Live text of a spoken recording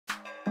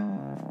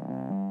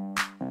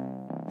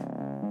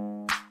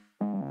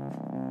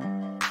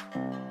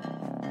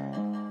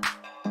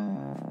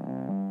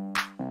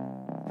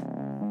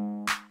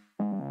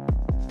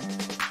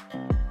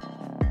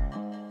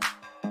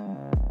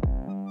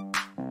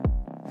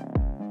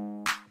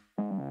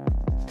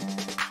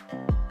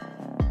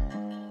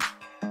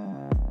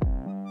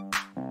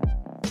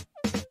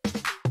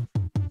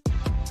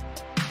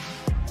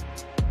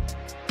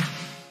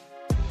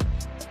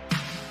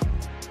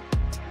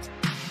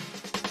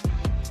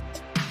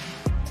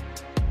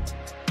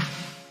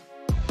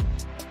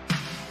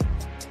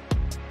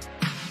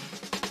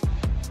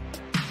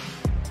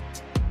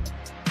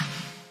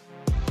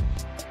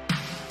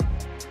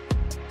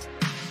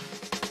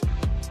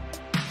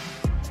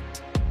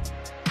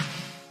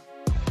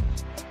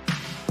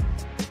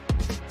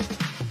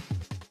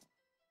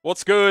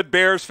What's good,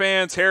 Bears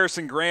fans?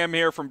 Harrison Graham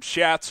here from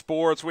Chat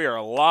Sports. We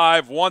are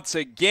live once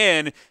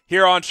again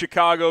here on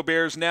Chicago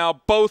Bears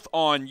Now, both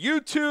on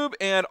YouTube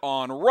and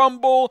on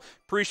Rumble.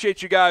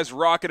 Appreciate you guys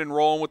rocking and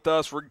rolling with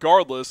us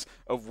regardless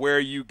of where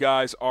you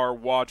guys are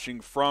watching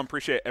from.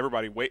 Appreciate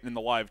everybody waiting in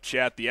the live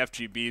chat. The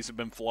FGBs have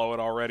been flowing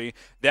already.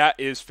 That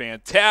is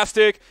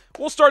fantastic.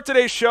 We'll start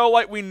today's show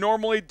like we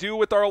normally do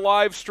with our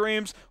live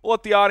streams. We'll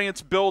let the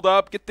audience build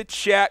up, get the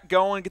chat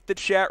going, get the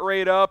chat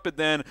rate up, and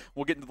then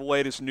we'll get into the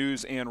latest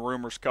news and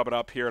rumors coming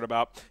up here in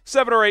about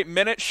 7 or 8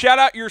 minutes. Shout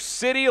out your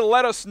city.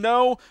 Let us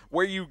know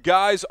where you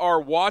guys are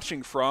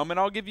watching from, and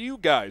I'll give you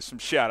guys some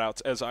shout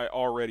outs as I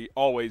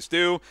always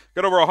do.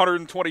 Got over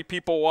 120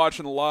 people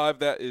watching live.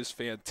 That is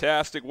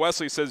fantastic.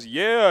 Wesley says,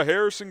 yeah,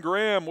 Harrison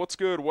Graham. What's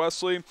good,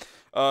 Wesley?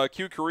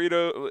 Q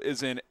Carrito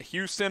is in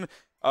Houston.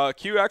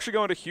 Q actually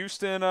going to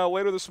Houston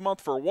later this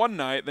month for one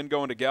night, then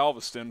going to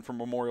Galveston for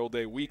Memorial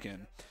Day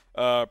weekend.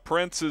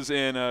 Prince is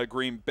in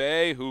Green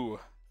Bay, who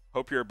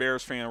hope you're a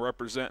Bears fan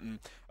representing.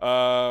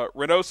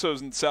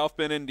 Reynoso's in South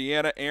Bend,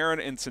 Indiana. Aaron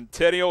in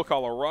Centennial,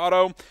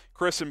 Colorado.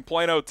 Chris in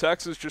Plano,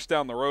 Texas, just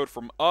down the road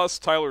from us.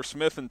 Tyler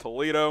Smith in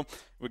Toledo.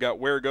 We got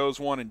Where Goes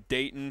One in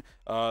Dayton.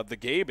 The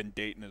Gabe in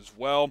Dayton as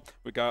well.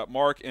 We got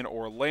Mark in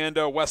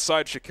Orlando. West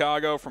Side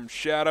Chicago from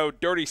Shadow.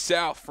 Dirty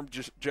South from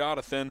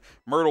Jonathan.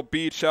 Myrtle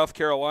Beach, South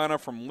Carolina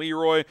from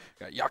Leroy.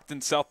 Got Yankton,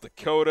 South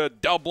Dakota.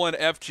 Dublin,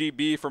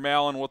 FGB from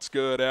Alan. What's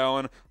good,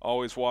 Alan?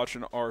 Always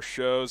watching our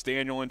shows.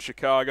 Daniel in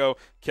Chicago.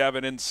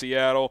 Kevin in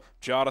Seattle.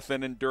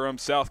 Jonathan in Durham,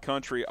 South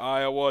Country,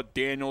 Iowa.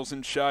 Daniel's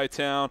in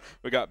Chi-Town.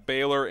 We got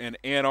Baylor in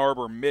Ann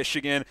Arbor,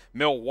 Michigan.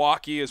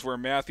 Milwaukee is where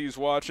Matthew's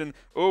watching.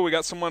 Oh, we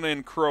got someone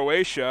in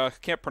Croatia.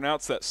 Can't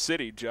pronounce that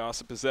city,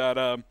 Josip. Is that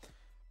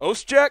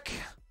Osijek?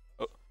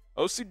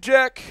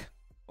 Osijek?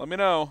 Let me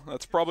know.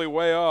 That's probably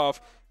way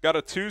off. Got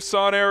a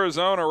Tucson,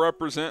 Arizona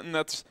representing.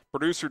 That's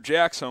producer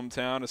Jack's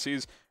hometown as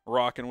he's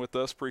rocking with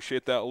us.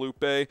 Appreciate that,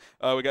 Lupe. We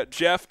got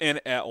Jeff in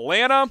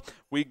Atlanta.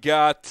 We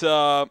got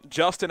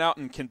Justin out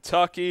in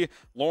Kentucky.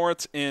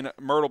 Lawrence in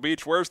Myrtle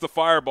Beach. Where's the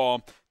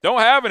fireball?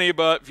 Don't have any,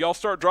 but if y'all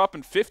start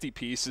dropping 50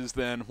 pieces,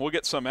 then we'll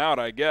get some out,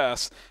 I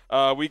guess.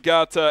 We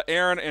got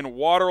Aaron in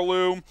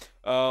Waterloo.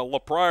 La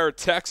Pryor,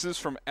 Texas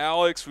from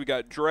Alex. We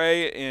got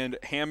Dre in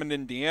Hammond,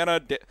 Indiana.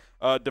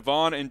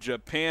 Devon in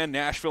Japan.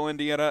 Nashville,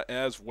 Indiana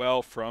as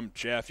well from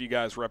Jeff. You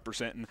guys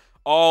representing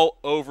all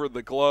over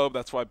the globe.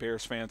 That's why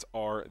Bears fans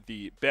are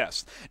the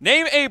best.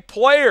 Name a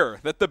player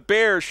that the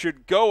Bears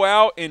should go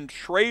out and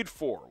trade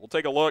for. We'll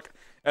take a look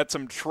at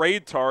some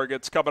trade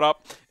targets coming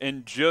up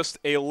in just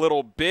a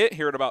little bit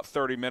here in about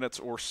 30 minutes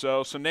or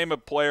so. So name a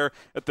player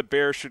that the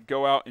Bears should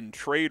go out and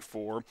trade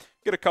for.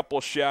 Get a couple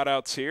of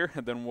shout-outs here,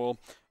 and then we'll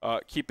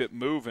keep it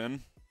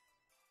moving.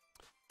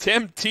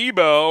 Tim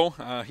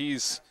Tebow,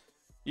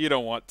 you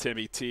don't want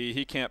Timmy T.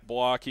 He can't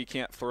block. He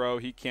can't throw.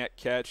 He can't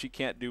catch. He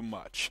can't do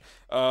much.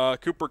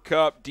 Cooper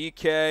Kupp,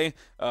 DK,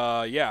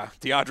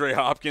 DeAndre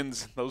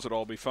Hopkins. Those would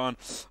all be fun.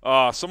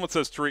 Someone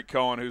says Tariq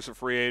Cohen, who's a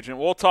free agent.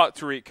 We'll talk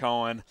Tariq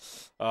Cohen.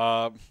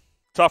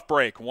 Tough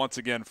break once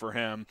again for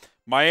him.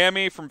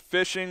 Miami from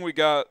fishing, we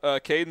got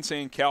Caden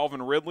saying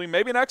Calvin Ridley.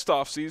 Maybe next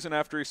offseason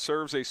after he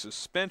serves a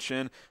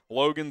suspension.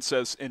 Logan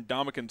says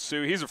Ndamukong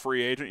Suh. He's a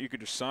free agent. You could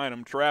just sign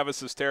him.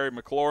 Travis is Terry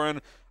McLaurin.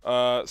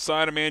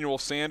 Sign Emmanuel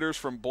Sanders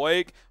from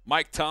Blake.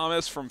 Mike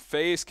Thomas from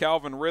Face.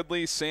 Calvin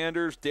Ridley.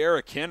 Sanders.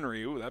 Derrick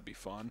Henry. Ooh, that'd be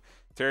fun.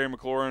 Terry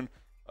McLaurin.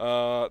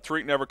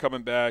 Tariq never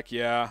coming back.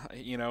 Yeah,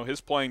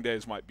 his playing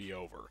days might be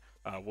over.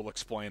 We'll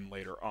explain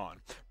later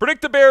on.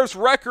 Predict the Bears'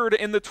 record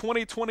in the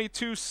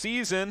 2022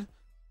 season.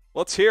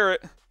 Let's hear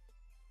it.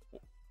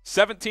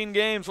 17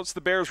 games. What's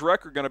the Bears'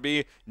 record going to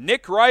be?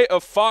 Nick Wright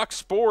of Fox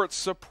Sports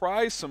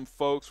surprised some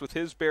folks with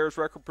his Bears'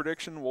 record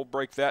prediction. We'll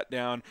break that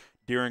down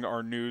during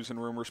our news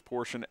and rumors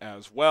portion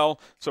as well.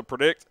 So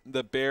predict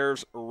the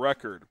Bears'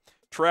 record.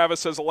 Travis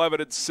says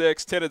 11-6,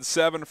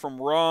 10-7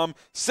 from Rom,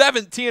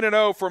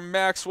 17-0 from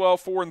Maxwell,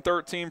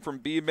 4-13 from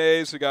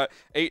B-Mays. We got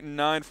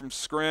 8-9 from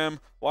Scrim.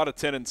 A lot of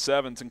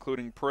 10-7s,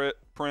 including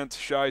Prince,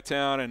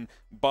 Chi-Town, and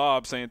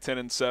Bob saying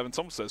 10-7.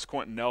 Someone says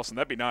Quentin Nelson.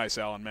 That'd be nice,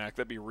 Alan Mack.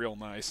 That'd be real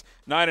nice.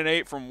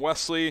 9-8 from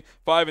Wesley.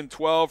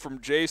 5-12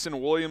 from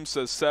Jason. Williams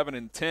says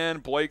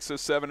 7-10. Blake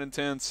says 7-10.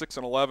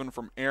 6-11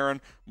 from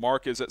Aaron.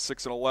 Mark is at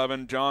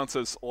 6-11. John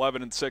says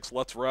 11-6.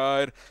 Let's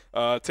ride.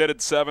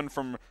 10-7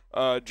 from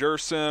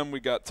Jersim. We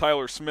got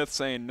Tyler Smith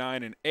saying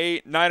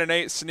 9-8.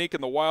 9-8 sneak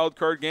in the wild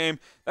card game.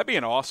 That'd be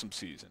an awesome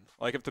season.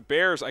 Like if the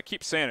Bears, I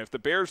keep saying it, if the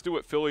Bears do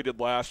what Philly did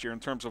last year in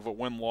terms of a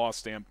win-loss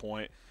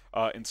standpoint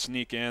and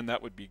sneak in,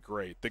 that would be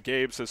great. The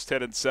Gabe says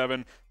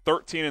 10-7.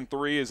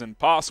 13-3 is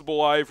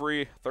impossible,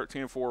 Ivory.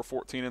 13-4,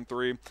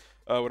 14-3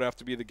 would have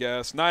to be the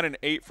guess.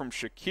 9-8 from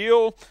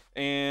Shaquille.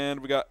 And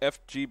we got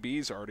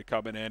FGBs already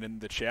coming in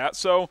the chat.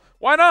 So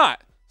why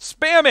not?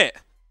 Spam it.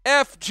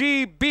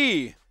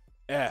 FGB.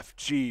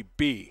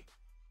 FGB.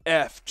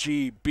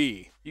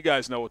 FGB. You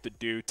guys know what to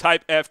do.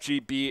 Type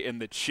FGB in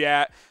the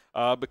chat.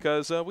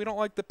 Because we don't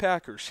like the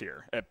Packers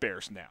here at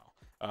Bears Now.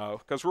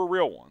 Because we're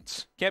real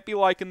ones. Can't be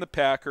liking the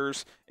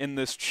Packers in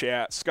this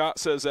chat. Scott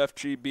says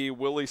FGB.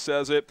 Willie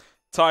says it.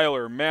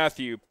 Tyler,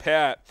 Matthew,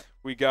 Pat.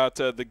 We got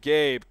the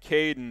Gabe,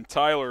 Caden,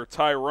 Tyler,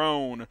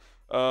 Tyrone.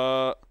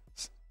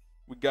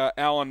 We got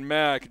Alan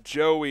Mack,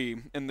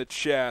 Joey in the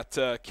chat,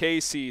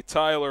 Casey,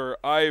 Tyler,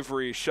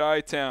 Ivory,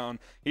 Chi-Town.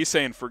 He's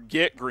saying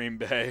forget Green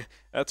Bay.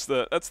 That's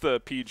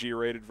the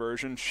PG-rated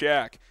version.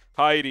 Shaq,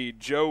 Heidi,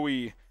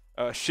 Joey,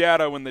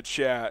 Shadow in the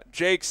chat.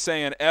 Jake's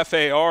saying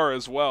FAR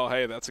as well.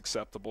 Hey, that's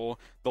acceptable.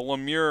 The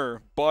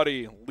Lemure,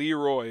 Buddy,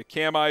 Leroy,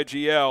 Cam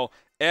IGL,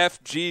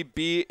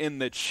 FGB in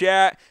the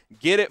chat.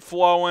 Get it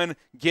flowing.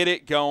 Get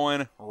it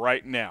going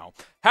right now.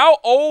 How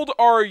old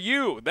are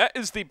you? That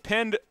is the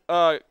pinned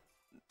the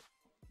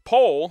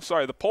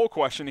poll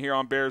question here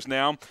on Bears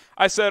Now.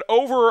 I said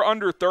over or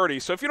under 30.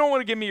 So if you don't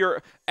want to give me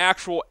your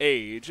actual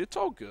age, it's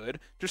all good.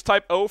 Just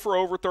type O for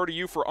over 30,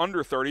 U for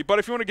under 30. But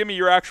if you want to give me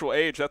your actual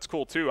age, that's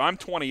cool too. I'm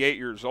 28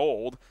 years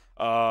old.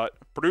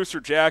 Producer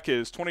Jack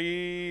is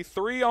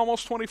 23,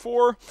 almost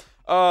 24.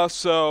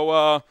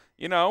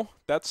 You know,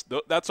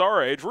 that's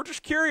our age. We're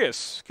just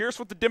curious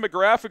what the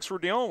demographics we're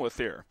dealing with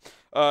here.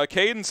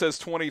 Caden says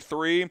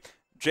 23.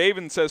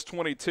 Javen says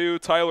 22.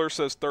 Tyler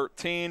says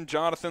 13.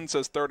 Jonathan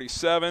says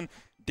 37.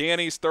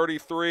 Danny's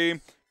 33.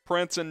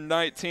 Prince in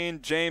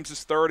 19. James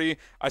is 30.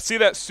 I see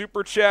that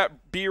super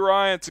chat, B.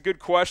 Ryan. It's a good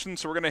question,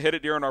 so we're going to hit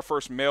it during our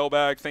first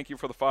mailbag. Thank you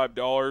for the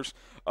 $5,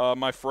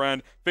 my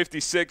friend.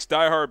 56,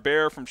 Diehard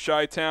Bear from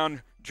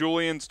Chi-Town.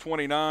 Julian's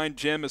 29.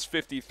 Jim is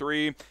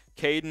 53.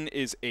 Caden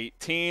is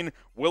 18.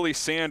 Willie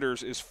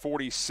Sanders is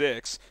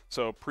 46.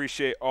 So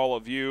appreciate all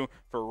of you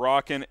for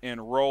rocking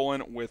and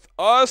rolling with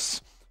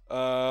us.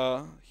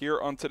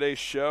 Here on today's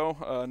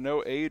show,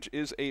 no age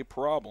is a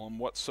problem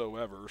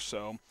whatsoever,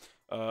 so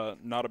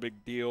not a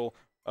big deal.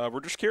 We're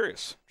just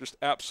curious, just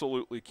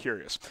absolutely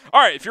curious.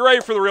 All right, if you're ready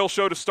for the real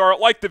show to start,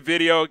 like the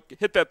video,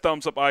 hit that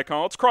thumbs up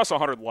icon. Let's cross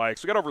 100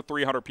 likes. We got over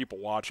 300 people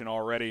watching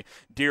already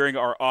during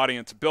our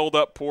audience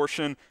build-up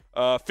portion.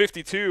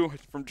 52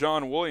 from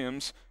John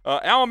Williams.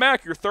 Alan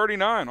Mack, you're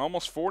 39,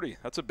 almost 40.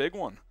 That's a big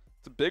one.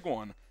 It's a big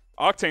one.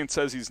 Octane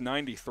says he's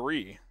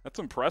 93. That's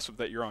impressive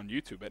that you're on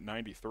YouTube at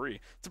 93.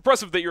 It's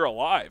impressive that you're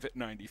alive at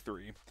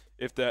 93,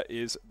 if that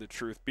is the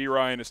truth. B.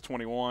 Ryan is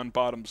 21.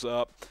 Bottoms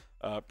up.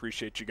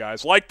 Appreciate you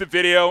guys. Like the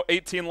video.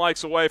 18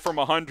 likes away from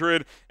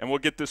 100, and we'll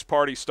get this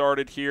party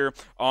started here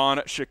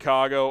on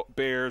Chicago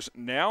Bears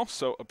Now.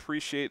 So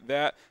appreciate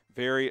that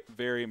very,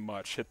 very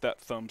much. Hit that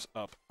thumbs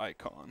up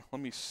icon.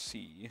 Let me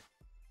see.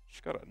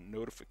 Just got a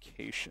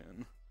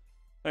notification.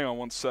 Hang on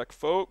one sec,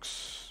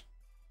 folks.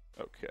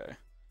 Okay.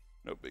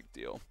 No big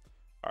deal.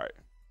 All right.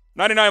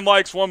 99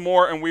 likes, one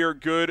more, and we are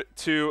good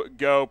to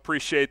go.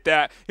 Appreciate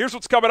that. Here's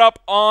what's coming up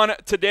on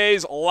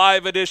today's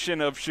live edition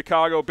of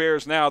Chicago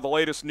Bears Now. The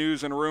latest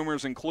news and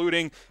rumors,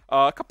 including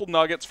a couple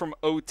nuggets from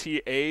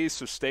OTAs,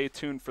 so stay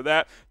tuned for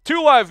that.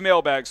 2 live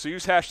mailbags, so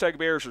use hashtag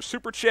Bears or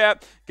Super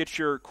Chat. Get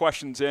your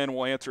questions in.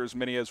 We'll answer as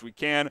many as we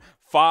can.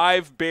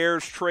 5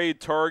 Bears trade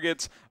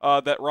targets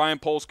that Ryan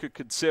Poles could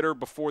consider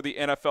before the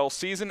NFL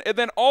season. And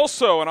then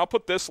also, and I'll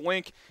put this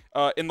link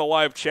in the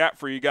live chat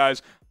for you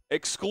guys,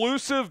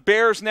 exclusive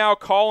Bears Now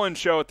call-in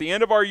show at the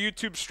end of our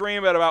YouTube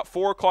stream at about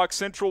 4 o'clock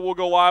Central. We'll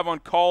go live on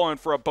call-in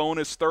for a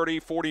bonus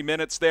 30, 40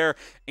 minutes there.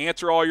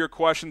 Answer all your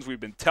questions. We've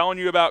been telling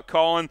you about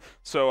call-in.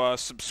 So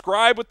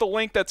subscribe with the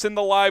link that's in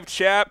the live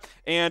chat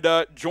and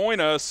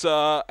join us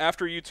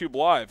after YouTube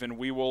Live, and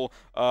we will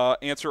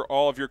answer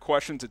all of your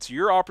questions. It's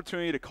your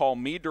opportunity to call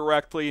me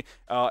directly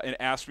and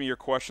ask me your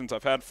questions.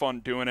 I've had fun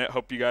doing it.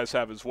 Hope you guys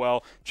have as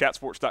well.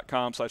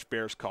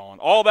 Chatsports.com/BearsCallin.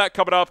 All that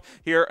coming up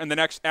here in the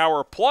next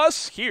hour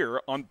plus here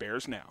on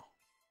Bears Now.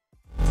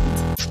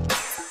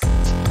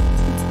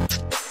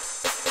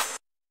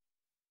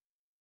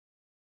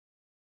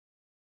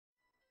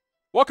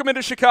 Welcome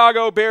into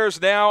Chicago Bears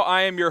Now.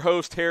 I am your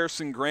host,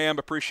 Harrison Graham.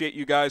 Appreciate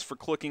you guys for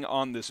clicking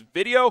on this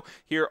video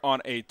here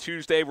on a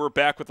Tuesday. We're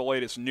back with the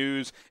latest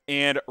news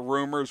and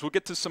rumors. We'll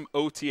get to some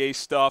OTA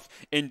stuff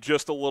in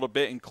just a little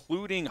bit,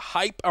 including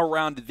hype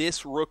around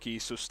this rookie,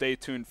 so stay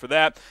tuned for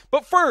that.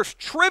 But first,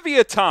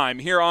 trivia time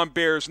here on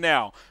Bears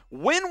Now.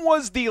 When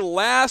was the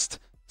last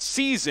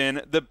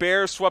season the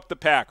Bears swept the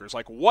Packers?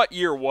 Like, what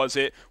year was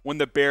it when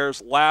the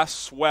Bears last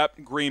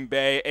swept Green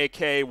Bay,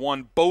 aka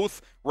won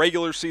both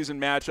regular season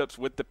matchups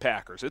with the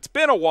Packers? It's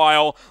been a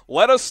while.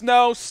 Let us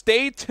know.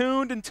 Stay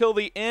tuned until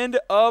the end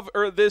of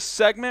this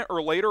segment,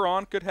 or later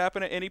on, could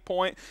happen at any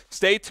point.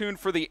 Stay tuned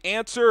for the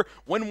answer.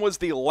 When was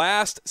the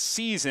last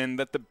season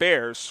that the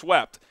Bears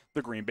swept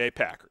the Green Bay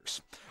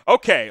Packers?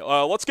 Okay,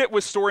 let's get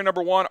with story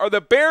number 1. Are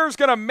the Bears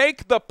going to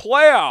make the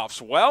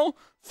playoffs? Well,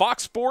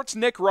 Fox Sports'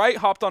 Nick Wright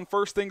hopped on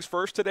First Things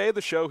First today,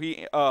 the show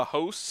he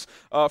hosts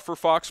for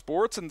Fox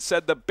Sports, and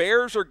said the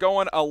Bears are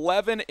going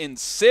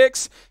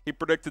 11-6. He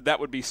predicted that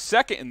would be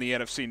second in the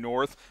NFC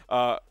North,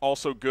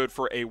 also good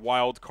for a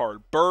wild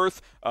card berth.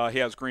 He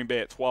has Green Bay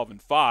at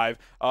 12-5.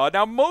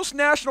 Now, most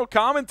national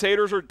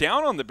commentators are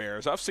down on the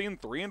Bears. I've seen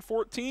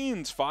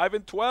 3-14s,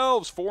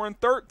 5-12s,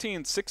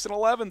 4-13,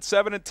 6-11,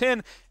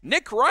 7-10.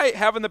 Nick Wright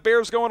having the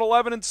Bears going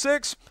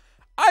 11-6.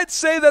 I'd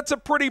say that's a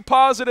pretty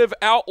positive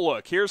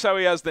outlook. Here's how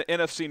he has the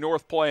NFC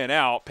North playing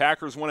out.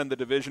 Packers winning the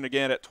division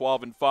again at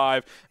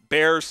 12-5.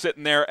 Bears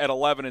sitting there at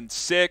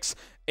 11-6.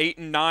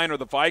 8-9 are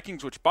the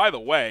Vikings, which, by the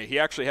way, he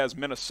actually has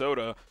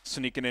Minnesota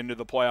sneaking into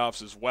the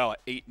playoffs as well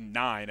at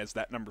 8-9 as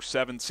that number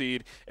 7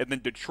 seed. And then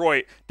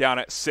Detroit down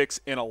at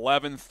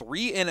 6-11.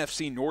 3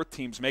 NFC North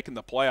teams making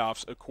the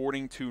playoffs,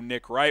 according to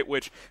Nick Wright,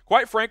 which,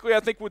 quite frankly,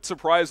 I think would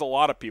surprise a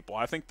lot of people.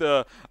 I think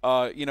the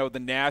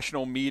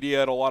national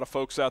media and a lot of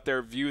folks out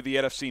there view the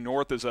NFC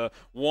North as a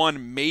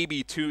 1,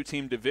 maybe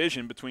 2-team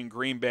division between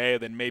Green Bay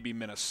and then maybe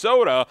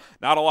Minnesota.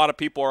 Not a lot of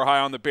people are high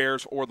on the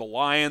Bears or the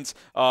Lions,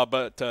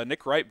 but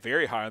Nick Wright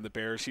very high on the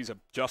Bears. He's a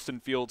Justin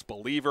Fields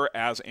believer,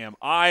 as am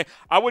I.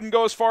 I wouldn't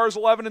go as far as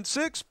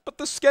 11-6, but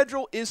the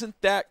schedule isn't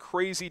that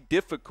crazy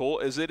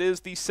difficult, as it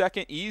is the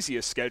second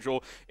easiest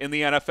schedule in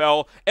the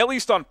NFL, at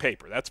least on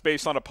paper. That's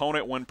based on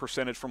opponent win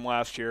percentage from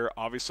last year.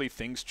 Obviously,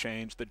 things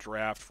change, the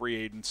draft, free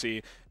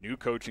agency, new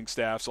coaching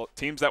staff. So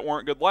teams that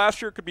weren't good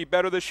last year could be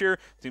better this year.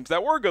 Teams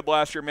that were good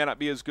last year may not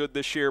be as good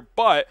this year,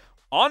 but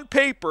on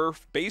paper,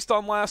 based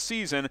on last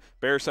season,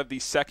 Bears have the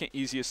second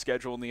easiest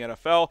schedule in the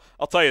NFL.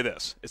 I'll tell you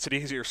this, it's an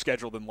easier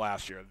schedule than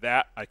last year.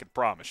 That I can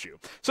promise you.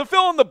 So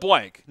fill in the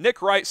blank.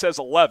 Nick Wright says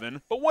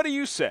 11, but what do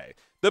you say?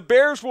 The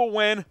Bears will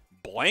win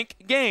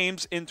blank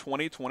games in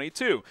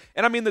 2022.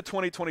 And I mean the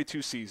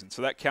 2022 season,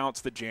 so that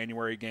counts the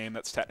January game.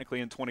 That's technically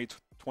in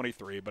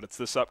 2023, but it's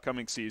this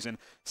upcoming season.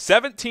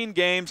 17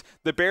 games.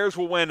 The Bears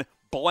will win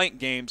blank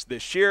games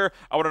this year.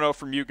 I want to know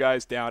from you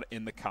guys down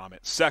in the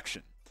comment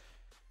section.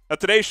 Now,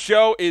 today's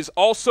show is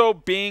also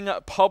being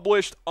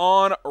published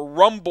on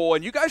Rumble,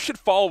 and you guys should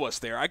follow us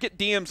there. I get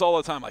DMs all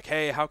the time like,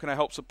 hey, how can I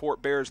help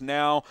support Bears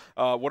now?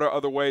 What are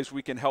other ways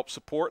we can help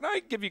support? And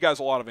I give you guys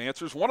a lot of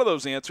answers. One of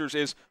those answers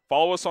is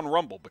follow us on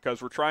Rumble,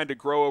 because we're trying to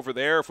grow over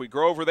there. If we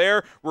grow over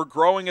there, we're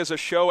growing as a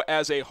show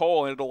as a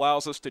whole, and it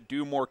allows us to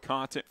do more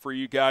content for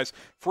you guys.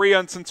 Free,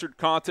 uncensored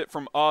content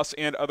from us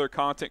and other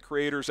content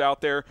creators out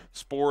there.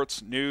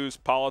 Sports, news,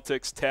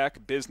 politics,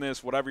 tech,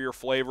 business, whatever your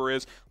flavor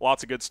is.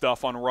 Lots of good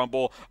stuff on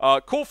Rumble.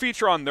 Cool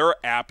feature on their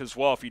app as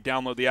well, if you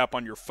download the app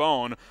on your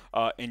phone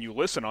and you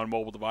listen on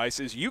mobile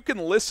devices, you can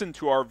listen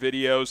to our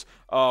videos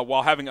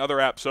while having other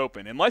apps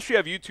open. Unless you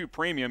have YouTube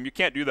Premium, you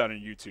can't do that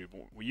on YouTube.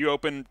 When you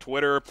open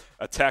Twitter,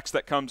 a text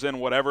that comes in,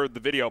 whatever, the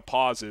video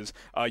pauses.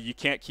 You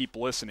can't keep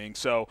listening.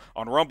 So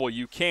on Rumble,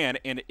 you can,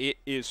 and it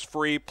is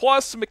free.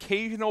 Plus some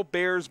occasional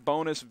Bears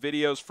bonus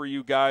videos for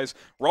you guys.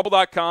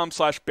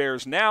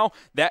 Rumble.com/BearsNow.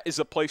 That is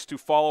a place to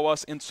follow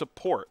us and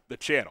support the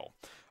channel.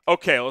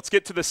 Okay, let's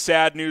get to the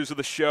sad news of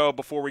the show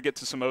before we get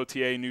to some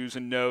OTA news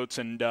and notes.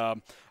 And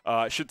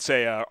I should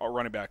say a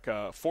running back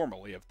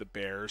formerly of the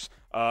Bears,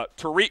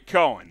 Tariq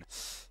Cohen.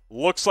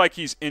 Looks like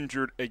he's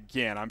injured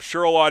again. I'm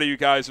sure a lot of you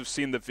guys have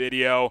seen the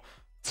video.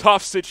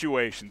 Tough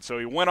situation. So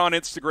he went on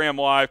Instagram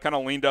Live, kind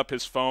of leaned up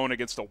his phone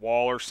against a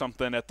wall or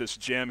something at this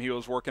gym he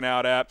was working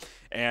out at.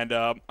 And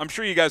I'm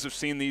sure you guys have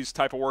seen these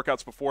type of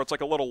workouts before. It's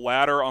like a little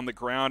ladder on the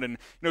ground, and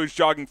he's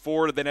jogging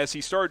forward. And then as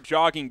he started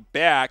jogging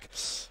back,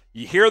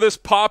 you hear this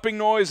popping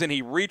noise, and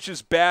he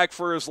reaches back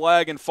for his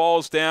leg and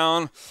falls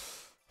down.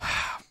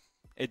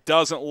 It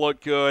doesn't look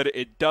good.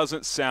 It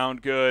doesn't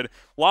sound good.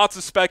 Lots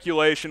of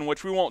speculation,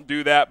 which we won't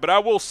do that. But I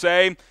will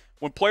say,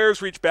 when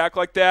players reach back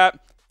like that,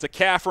 it's a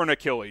calf or an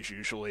Achilles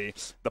usually.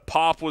 The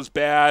pop was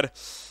bad.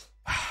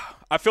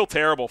 I feel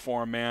terrible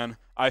for him, man.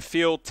 I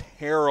feel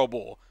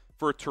terrible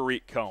for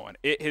Tariq Cohen.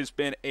 It has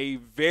been a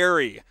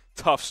very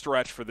tough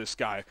stretch for this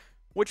guy,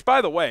 which,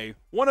 by the way,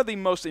 one of the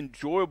most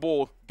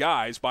enjoyable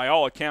guys, by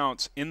all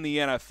accounts, in the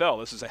NFL.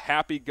 This is a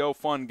happy, go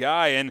fun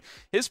guy. And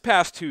his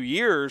past 2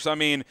 years, I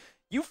mean,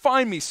 you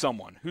find me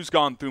someone who's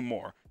gone through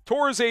more.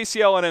 Tore his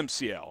ACL and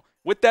MCL.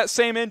 With that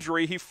same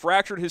injury, he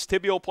fractured his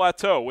tibial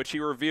plateau, which he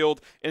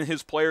revealed in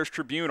his Players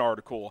Tribune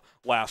article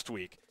last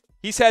week.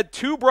 He's had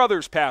 2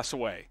 brothers pass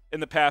away in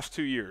the past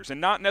 2 years,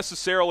 and not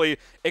necessarily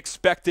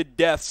expected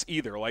deaths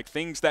either, like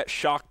things that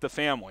shocked the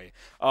family.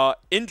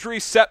 Injury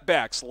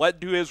setbacks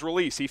led to his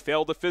release. He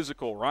failed a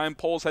physical. Ryan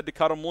Poles had to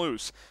cut him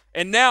loose.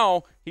 And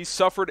now he's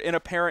suffered an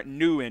apparent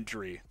new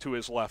injury to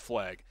his left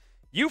leg.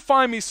 You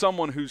find me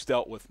someone who's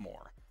dealt with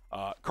more.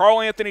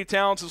 Karl Anthony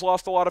Towns has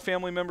lost a lot of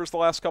family members the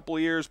last couple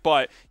of years,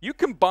 but you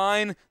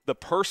combine the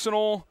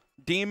personal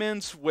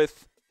demons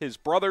with his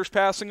brothers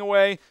passing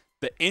away,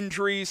 the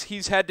injuries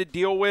he's had to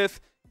deal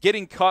with,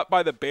 getting cut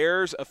by the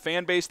Bears, a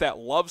fan base that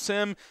loves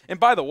him. And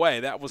by the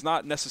way, that was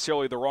not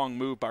necessarily the wrong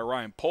move by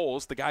Ryan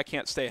Poles. The guy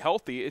can't stay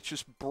healthy. It's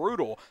just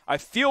brutal. I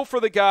feel for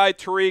the guy,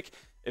 Tariq.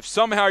 If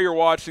somehow you're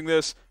watching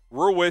this,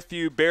 we're with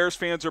you. Bears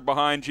fans are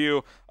behind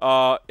you.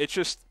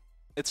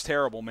 It's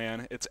terrible,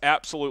 man. It's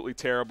absolutely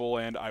terrible,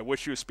 and I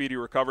wish you a speedy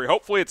recovery.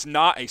 Hopefully it's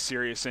not a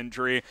serious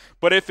injury,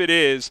 but if it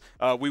is,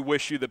 we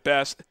wish you the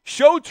best.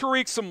 Show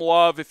Tariq some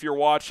love if you're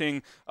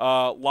watching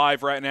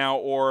live right now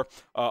or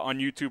on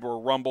YouTube or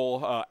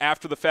Rumble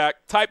after the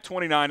fact. Type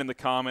 29 in the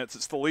comments.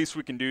 It's the least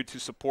we can do to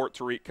support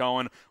Tariq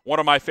Cohen, one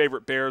of my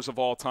favorite Bears of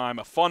all time,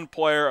 a fun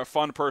player, a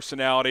fun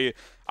personality.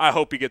 I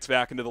hope he gets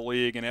back into the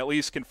league and at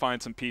least can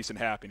find some peace and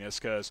happiness,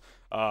 because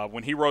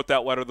When he wrote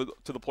that letter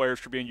to the Players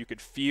Tribune, you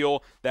could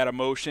feel that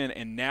emotion,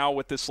 and now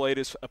with this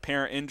latest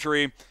apparent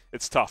injury,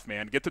 it's tough,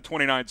 man. Get the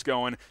 29s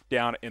going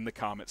down in the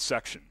comments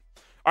section.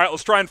 All right,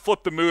 let's try and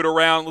flip the mood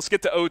around. Let's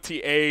get to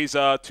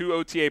OTAs. 2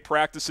 OTA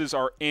practices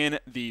are in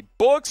the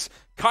books.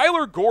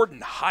 Kyler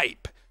Gordon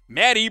hype.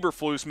 Matt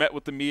Eberflus met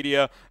with the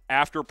media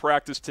after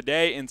practice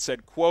today and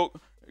said, quote,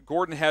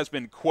 Gordon has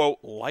been, quote,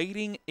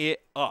 lighting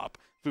it up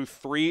through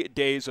 3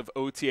 days of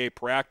OTA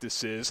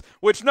practices,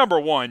 which, number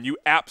one, you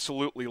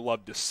absolutely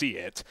love to see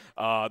it.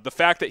 The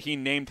fact that he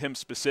named him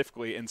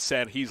specifically and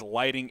said he's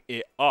lighting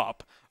it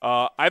up,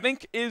 I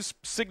think is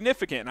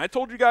significant. And I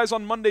told you guys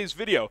on Monday's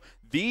video,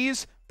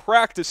 these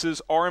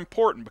practices are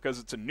important because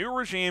it's a new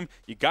regime.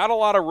 You got a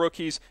lot of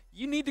rookies.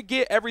 You need to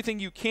get everything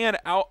you can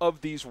out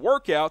of these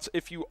workouts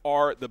if you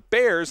are the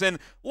Bears. And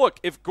look,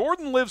 if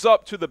Gordon lives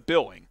up to the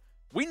billing,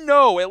 we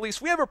know, at least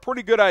we have a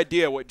pretty good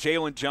idea what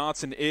Jalen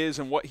Johnson is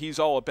and what he's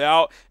all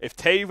about. If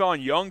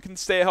Tavon Young can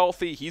stay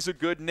healthy, he's a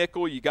good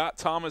nickel. You got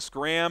Thomas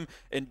Graham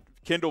and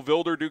Kendall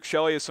Vilder, Duke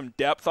Shelley as some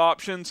depth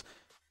options.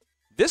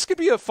 This could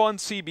be a fun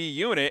CB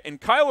unit,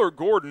 and Kyler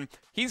Gordon,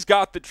 he's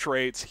got the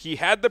traits. He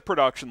had the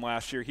production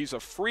last year. He's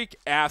a freak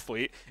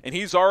athlete, and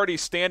he's already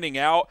standing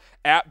out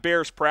at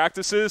Bears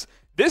practices.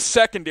 This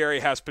secondary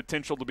has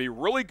potential to be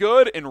really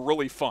good and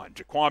really fun.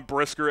 Jaquan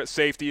Brisker at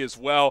safety as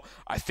well.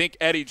 I think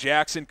Eddie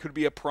Jackson could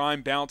be a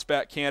prime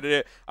bounce-back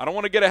candidate. I don't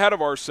want to get ahead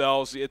of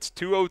ourselves. It's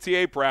 2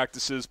 OTA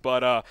practices,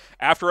 but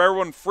after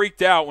everyone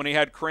freaked out when he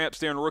had cramps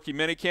during rookie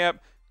minicamp,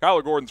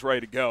 Kyler Gordon's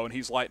ready to go, and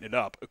he's lighting it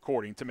up,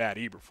 according to Matt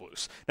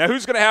Eberflus. Now,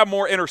 who's going to have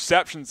more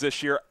interceptions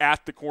this year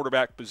at the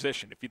quarterback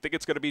position? If you think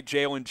it's going to be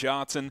Jalen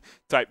Johnson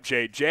type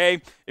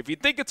JJ, if you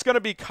think it's going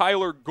to be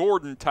Kyler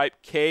Gordon type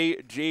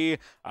KG,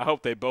 I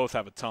hope they both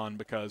have a ton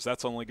because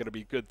that's only going to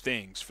be good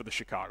things for the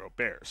Chicago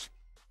Bears.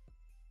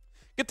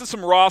 Get to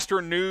some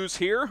roster news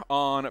here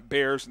on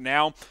Bears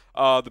Now.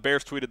 The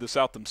Bears tweeted this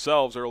out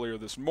themselves earlier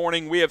this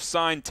morning. We have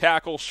signed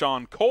tackle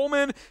Shon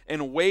Coleman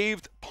and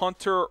waived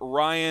punter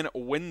Ryan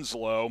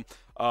Winslow.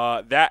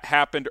 That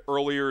happened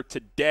earlier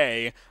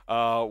today,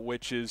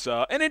 which is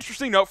an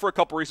interesting note for a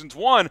couple reasons.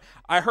 One,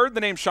 I heard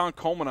the name Shon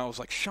Coleman. I was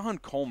like, Shon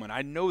Coleman,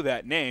 I know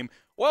that name.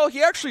 Well,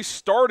 he actually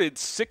started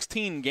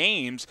 16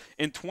 games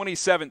in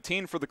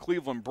 2017 for the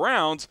Cleveland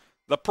Browns.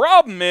 The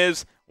problem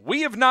is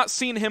we have not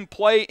seen him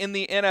play in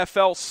the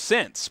NFL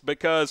since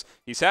because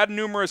he's had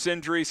numerous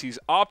injuries. He's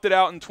opted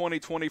out in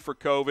 2020 for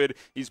COVID.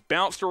 He's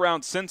bounced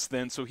around since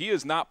then, so he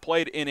has not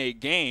played in a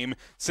game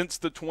since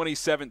the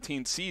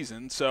 2017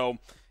 season. So,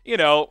 you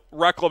know,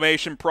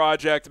 reclamation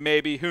project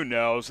maybe, who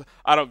knows.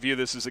 I don't view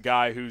this as a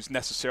guy who's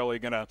necessarily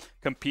going to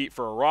compete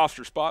for a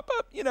roster spot,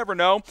 but you never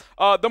know.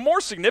 The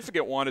more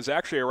significant one is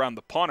actually around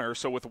the punter.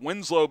 So with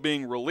Winslow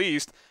being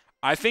released,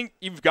 I think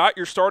you've got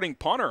your starting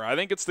punter. I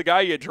think it's the guy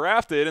you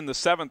drafted in the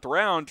 7th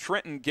round,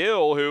 Trenton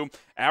Gill, who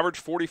averaged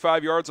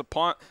 45 yards a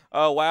punt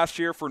last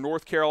year for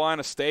North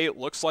Carolina State.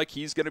 Looks like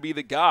he's going to be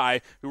the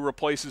guy who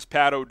replaces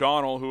Pat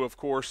O'Donnell, who, of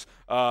course,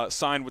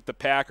 signed with the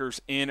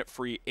Packers in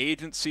free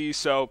agency.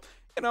 So,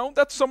 you know,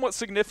 that's somewhat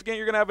significant.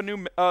 You're going to have a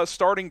new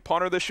starting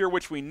punter this year,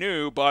 which we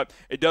knew, but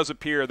it does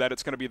appear that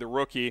it's going to be the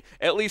rookie,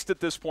 at least at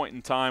this point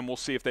in time. We'll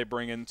see if they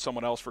bring in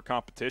someone else for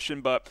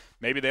competition, but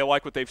maybe they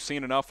like what they've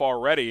seen enough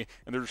already,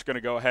 and they're just going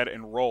to go ahead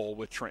and roll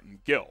with Trenton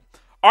Gill.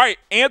 All right,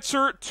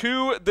 answer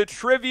to the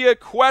trivia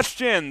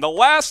question. The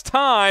last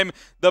time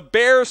the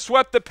Bears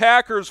swept the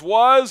Packers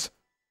was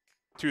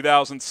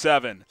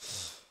 2007.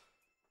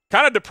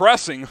 Kind of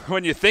depressing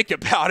when you think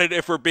about it,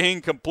 if we're being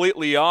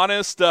completely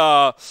honest.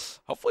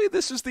 Hopefully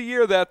this is the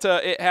year that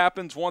it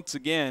happens once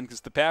again,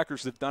 because the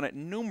Packers have done it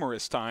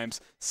numerous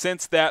times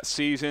since that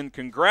season.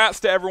 Congrats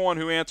to everyone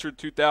who answered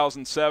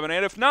 2007.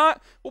 And if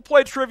not, we'll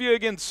play trivia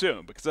again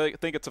soon, because I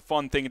think it's a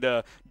fun thing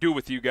to do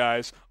with you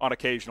guys on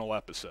occasional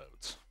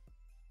episodes.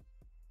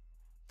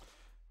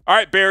 All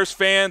right, Bears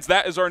fans,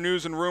 that is our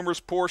news and rumors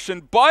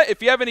portion. But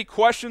if you have any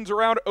questions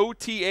around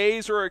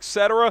OTAs or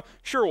etc.,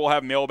 sure, we'll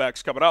have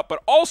mailbags coming up.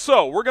 But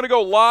also, we're going to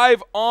go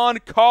live on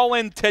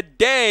Call-In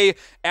today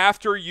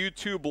after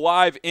YouTube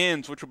Live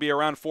ends, which will be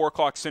around 4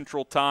 o'clock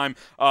Central Time.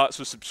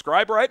 So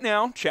subscribe right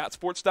now,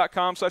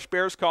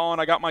 chatsports.com/BearsCallin.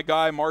 I got my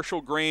guy,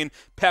 Marshall Green,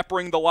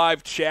 peppering the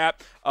live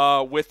chat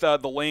with the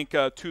link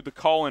to the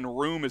Call-In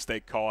Room, as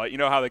they call it. You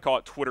know how they call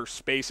it Twitter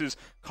Spaces?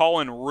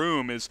 Call-In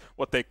Room is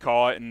what they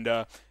call it,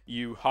 and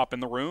you hop in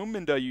the room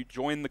and you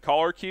join the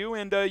caller queue,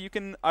 and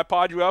I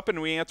pod you up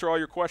and we answer all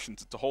your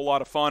questions. It's a whole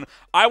lot of fun.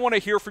 I want to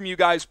hear from you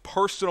guys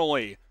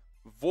personally,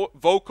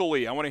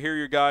 vocally. I want to hear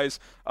you guys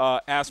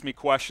ask me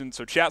questions.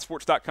 So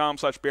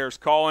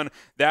chatsports.com/BearsCallin.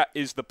 That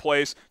is the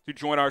place to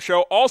join our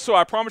show. Also,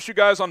 I promised you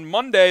guys on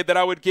Monday that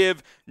I would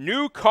give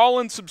new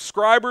Call-In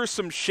subscribers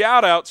some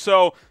shout-outs.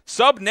 So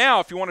sub now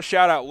if you want to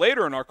shout out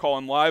later in our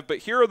Call-In Live. But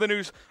here are the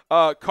new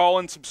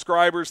Call-In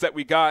subscribers that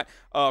we got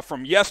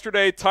from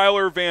yesterday: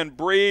 Tyler Van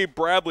Bree,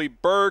 Bradley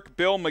Burke,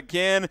 Bill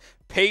McGinn,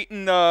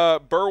 Peyton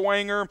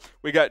Burwanger.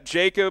 We got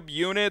Jacob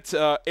Unit,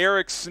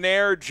 Eric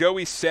Snare,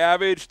 Joey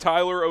Savage,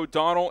 Tyler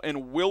O'Donnell,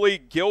 and Willie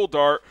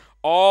Gildart,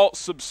 all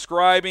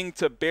subscribing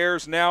to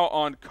Bears Now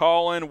on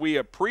Call-In. We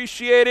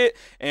appreciate it.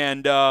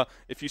 And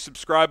if you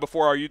subscribe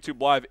before our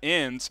YouTube Live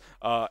ends,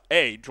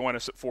 A, join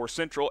us at 4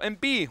 Central, and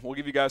B, we'll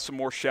give you guys some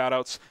more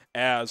shout-outs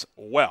as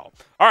well.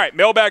 All right,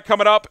 mailbag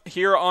coming up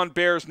here on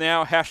Bears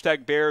Now.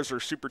 Hashtag Bears or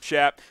Super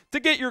Chat to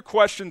get your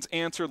questions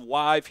answered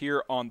live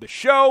here on the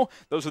show.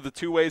 Those are the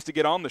two ways to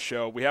get on the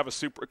show. We have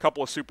a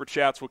couple of Super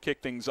Chats we'll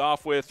kick things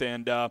off with,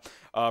 and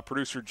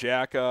producer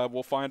Jack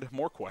will find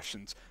more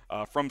questions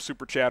from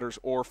Super Chatters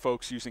or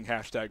folks using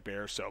hashtag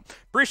Bears. So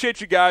appreciate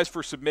you guys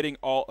for submitting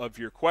all of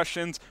your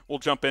questions. We'll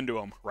jump into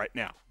them right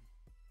now.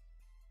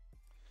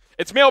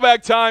 It's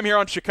mailbag time here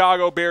on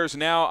Chicago Bears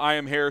Now. I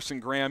am Harrison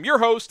Graham, your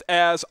host,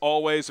 as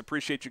always.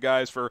 Appreciate you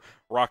guys for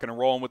rocking and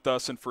rolling with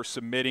us and for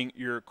submitting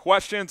your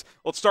questions.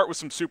 Let's start with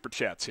some Super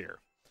Chats here.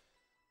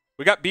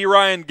 We got B.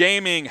 Ryan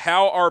Gaming.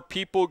 How are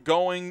people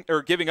going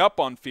or giving up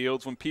on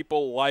Fields when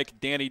people like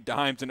Danny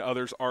Dimes and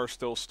others are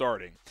still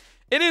starting?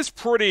 It is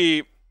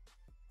pretty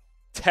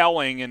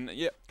telling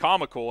and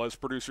comical, as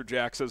producer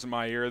Jack says in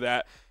my ear,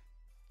 that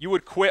you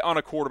would quit on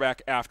a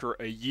quarterback after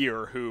a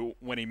year who,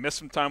 when he missed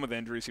some time with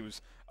injuries, he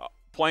was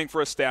playing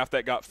for a staff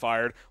that got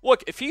fired.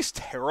 Look, if he's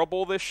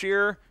terrible this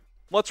year,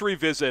 let's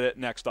revisit it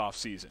next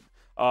offseason.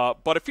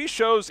 But if he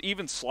shows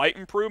even slight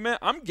improvement,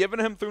 I'm giving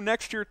him through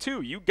next year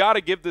too. You got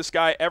to give this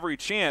guy every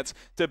chance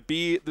to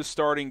be the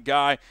starting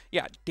guy.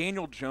 Yeah,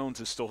 Daniel Jones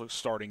is still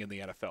starting in the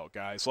NFL,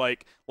 guys.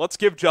 Like, let's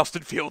give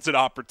Justin Fields an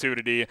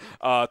opportunity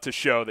to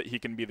show that he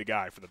can be the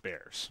guy for the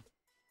Bears.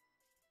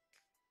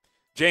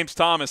 James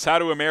Thomas, how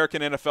do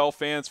American NFL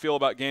fans feel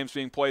about games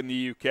being played in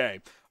the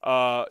UK?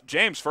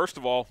 James, first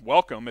of all,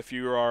 welcome if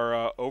you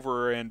are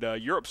over in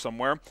Europe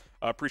somewhere.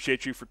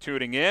 Appreciate you for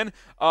tuning in.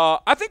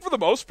 I think for the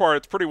most part,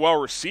 it's pretty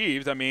well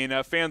received. I mean,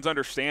 fans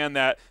understand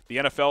that the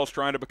NFL is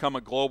trying to become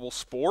a global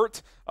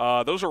sport.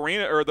 Those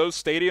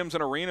stadiums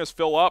and arenas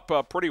fill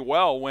up pretty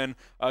well when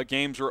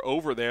games are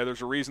over there.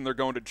 There's a reason they're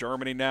going to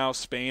Germany now,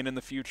 Spain in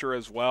the future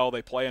as well.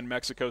 They play in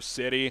Mexico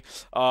City.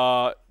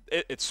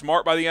 It's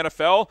smart by the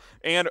NFL,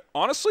 and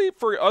honestly,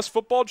 for us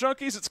football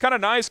junkies, it's kind of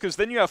nice because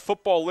then you have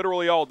football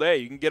literally all day.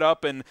 You can get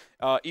up and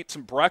eat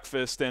some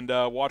breakfast and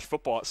watch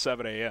football at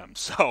 7 a.m.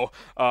 So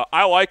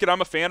I like it.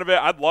 I'm a fan of it.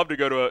 I'd love to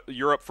go to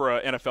Europe for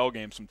an NFL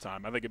game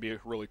sometime. I think it'd be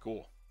really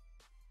cool.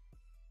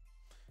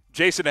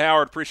 Jason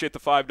Howard, appreciate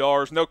the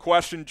 $5. No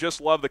question, just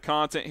love the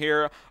content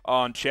here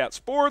on Chat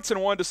Sports,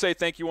 and wanted to say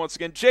thank you once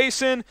again.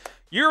 Jason,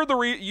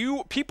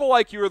 people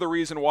like you are the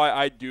reason why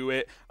I do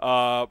it.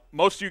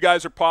 Most of you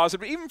guys are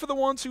positive, even for the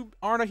ones who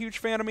aren't a huge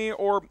fan of me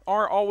or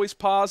aren't always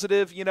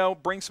positive,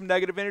 bring some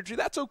negative energy.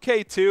 That's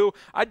okay too.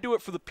 I do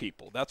it for the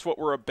people. That's what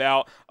we're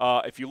about.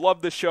 If you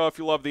love this show, if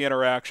you love the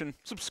interaction,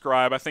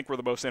 subscribe. I think we're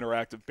the most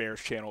interactive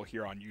Bears channel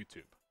here on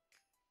YouTube.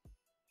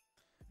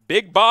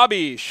 Big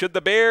Bobby, should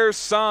the Bears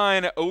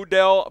sign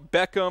Odell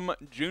Beckham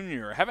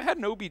Jr.? Haven't had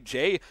an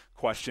OBJ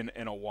question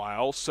in a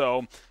while,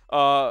 so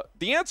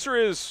the answer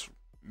is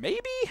maybe.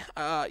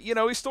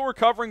 He's still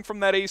recovering from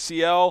that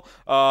ACL.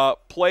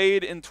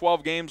 Played in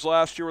 12 games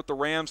last year with the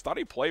Rams. Thought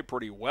he played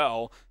pretty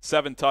well.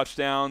 7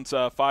 touchdowns,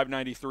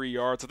 593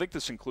 yards. I think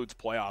this includes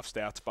playoff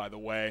stats, by the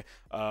way,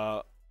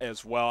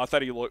 as well. I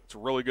thought he looked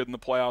really good in the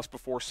playoffs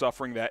before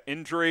suffering that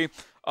injury.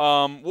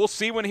 We'll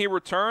see when he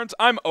returns.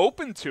 I'm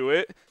open to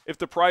it if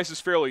the price is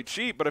fairly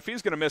cheap, but if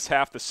he's going to miss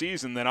half the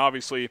season, then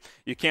obviously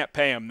you can't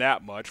pay him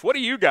that much. What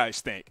do you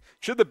guys think?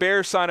 Should the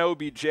Bears sign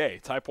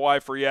OBJ? Type Y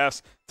for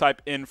yes,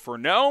 type N for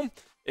no.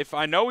 If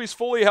I know he's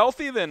fully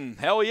healthy, then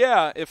hell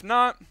yeah. If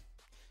not,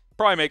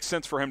 probably makes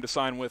sense for him to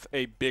sign with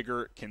a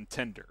bigger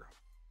contender.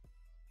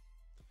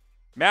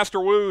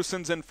 Master Wu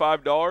sends in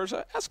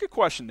 $5. Ask a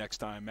question next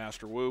time,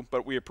 Master Wu,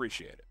 but we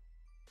appreciate it.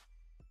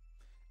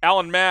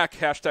 Alan Mack,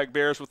 hashtag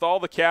Bears. With all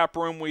the cap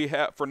room we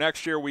have for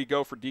next year, we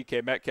go for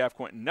DK Metcalf,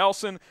 Quentin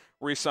Nelson,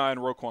 re-sign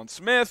Roquan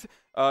Smith.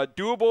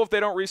 Doable if they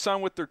don't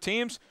re-sign with their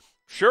teams?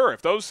 Sure.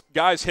 If those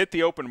guys hit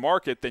the open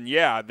market, then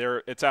yeah,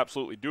 it's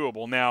absolutely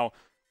doable. Now,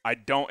 I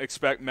don't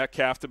expect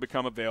Metcalf to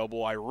become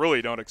available. I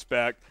really don't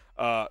expect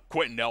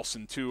Quentin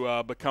Nelson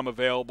to become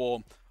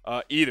available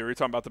either. You're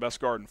talking about the best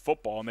guard in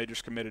football, and they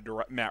just committed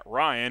to Matt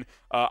Ryan.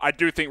 I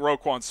do think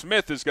Roquan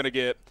Smith is going to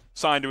get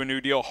signed to a new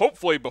deal,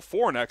 hopefully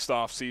before next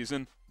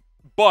offseason.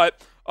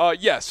 But,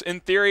 yes,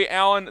 in theory,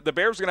 Alan, the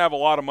Bears are going to have a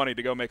lot of money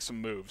to go make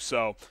some moves.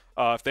 So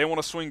if they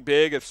want to swing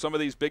big, if some of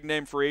these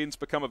big-name free agents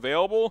become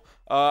available,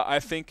 I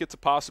think it's a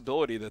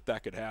possibility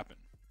that could happen.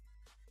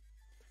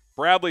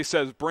 Bradley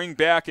says, bring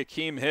back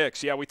Akeem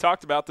Hicks. Yeah, we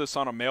talked about this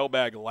on a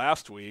mailbag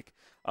last week.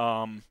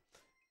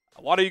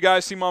 A lot of you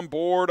guys seem on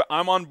board.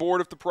 I'm on board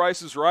if the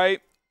price is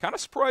right. Kind of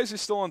surprised he's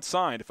still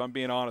unsigned, if I'm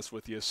being honest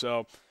with you. So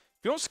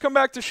if he wants to come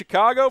back to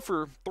Chicago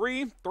for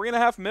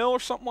 $3.5 million or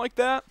something like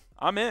that,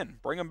 I'm in.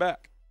 Bring him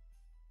back.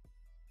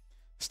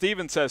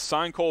 Steven says,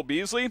 sign Cole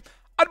Beasley.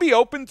 I'd be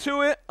open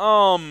to it.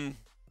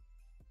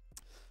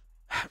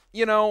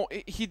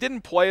 He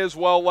didn't play as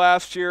well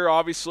last year.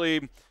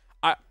 Obviously,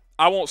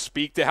 I won't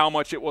speak to how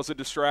much it was a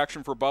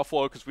distraction for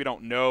Buffalo because we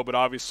don't know, but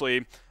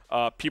obviously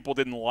people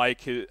didn't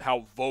like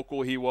how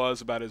vocal he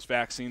was about his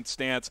vaccine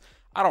stance.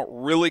 I don't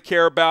really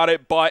care about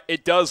it, but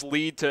it does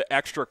lead to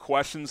extra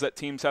questions that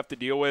teams have to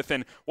deal with.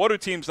 And what do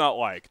teams not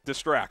like?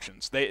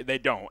 Distractions. They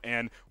don't.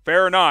 And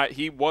fair or not,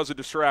 he was a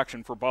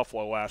distraction for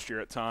Buffalo last year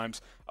at times.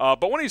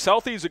 But when he's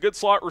healthy, he's a good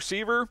slot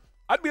receiver.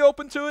 I'd be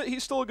open to it.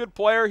 He's still a good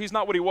player. He's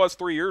not what he was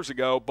 3 years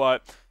ago,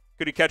 but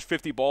could he catch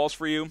 50 balls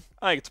for you?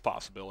 I think it's a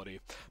possibility.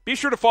 Be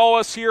sure to follow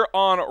us here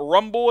on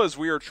Rumble as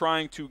we are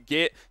trying to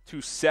get to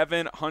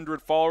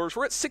 700 followers.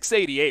 We're at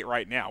 688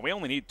 right now. We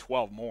only need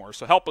 12 more.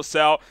 So help us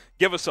out.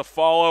 Give us a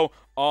follow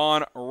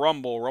on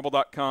Rumble.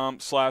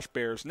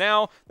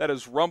 Rumble.com/BearsNow. That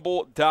is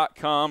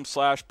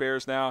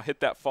rumble.com/BearsNow. Hit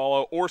that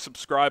follow or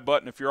subscribe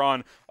button. If you're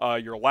on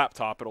your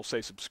laptop, it'll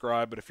say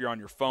subscribe. But if you're on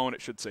your phone,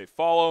 it should say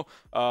follow.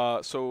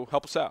 So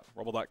help us out.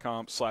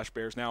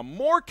 Rumble.com/BearsNow.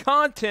 More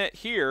content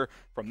here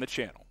from the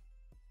channel.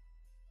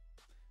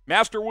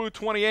 Master Wu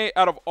 28,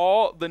 out of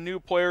all the new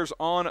players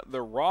on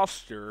the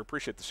roster,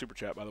 appreciate the super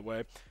chat, by the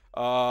way,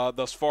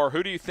 thus far,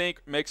 who do you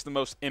think makes the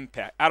most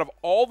impact? Out of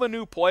all the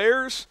new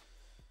players,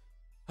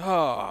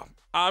 I'm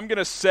going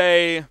to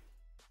say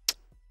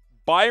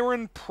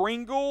Byron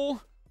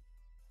Pringle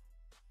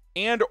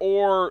and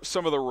or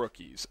some of the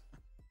rookies.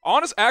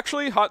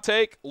 Actually, hot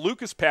take,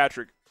 Lucas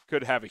Patrick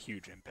could have a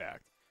huge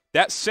impact.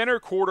 That center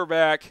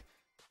quarterback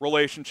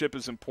relationship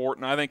is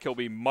important. I think he'll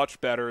be much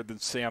better than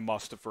Sam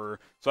Mustipher,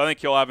 so I think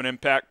he'll have an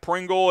impact.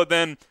 Pringle, and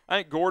then I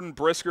think Gordon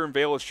Brisker and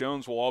Velus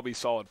Jones will all be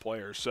solid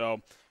players.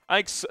 So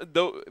I think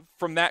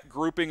from that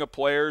grouping of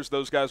players,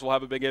 those guys will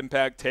have a big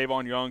impact.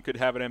 Tavon Young could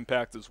have an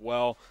impact as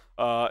well.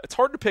 It's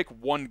hard to pick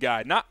one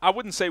guy. I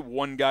wouldn't say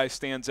one guy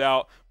stands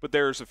out, but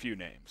there's a few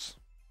names.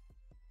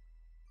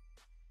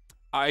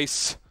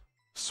 Ice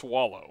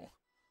Swallow.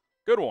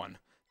 Good one.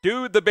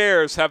 Do the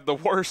Bears have the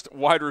worst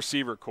wide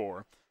receiver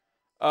core?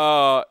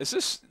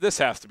 This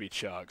has to be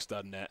Chugs,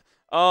 doesn't it?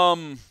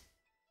 I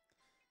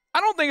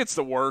don't think it's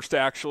the worst,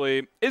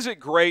 actually. Is it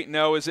great?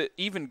 No. Is it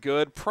even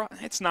good?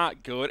 It's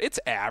not good. It's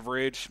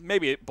average,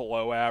 maybe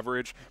below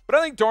average. But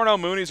I think Darnell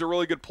Mooney's a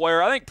really good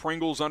player. I think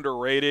Pringle's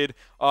underrated.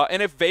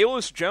 And if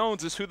Velus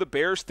Jones is who the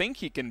Bears think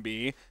he can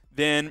be,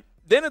 then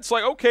it's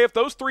like, okay, if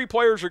those three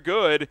players are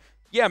good,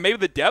 yeah, maybe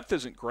the depth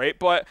isn't great,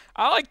 but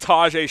I like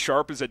Tajay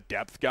Sharp as a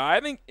depth guy.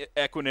 I think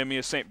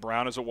Equinemius St.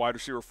 Brown as a wide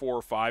receiver 4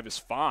 or 5 is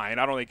fine.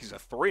 I don't think he's a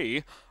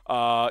 3.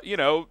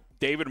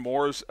 David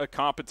Moore's a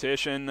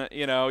competition.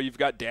 You've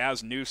got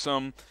Daz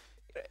Newsome.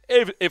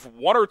 If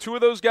one or two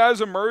of those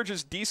guys emerge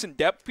as decent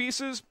depth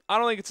pieces, I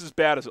don't think it's as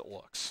bad as it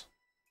looks.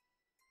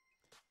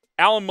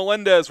 Alan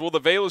Melendez, will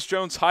the Velus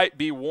Jones hype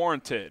be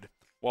warranted?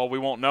 Well, we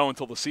won't know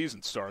until the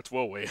season starts,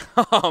 will we?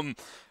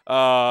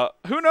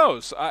 Who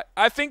knows?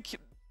 I think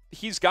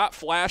he's got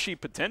flashy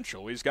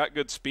potential. He's got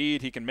good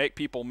speed. He can make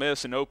people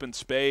miss in open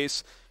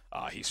space.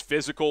 He's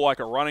physical like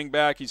a running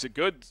back. He's a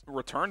good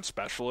return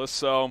specialist.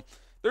 So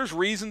there's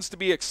reasons to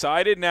be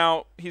excited.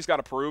 Now, he's got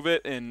to prove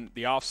it in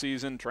the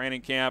offseason,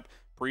 training camp,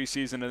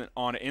 preseason, and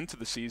on into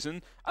the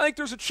season. I think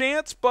there's a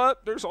chance,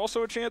 but there's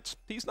also a chance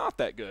he's not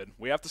that good.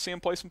 We have to see him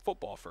play some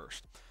football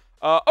first.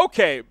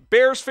 Okay,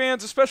 Bears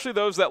fans, especially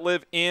those that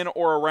live in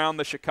or around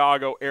the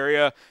Chicago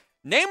area,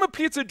 name a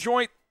pizza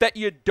joint that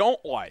you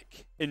don't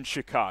like in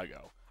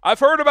Chicago. I've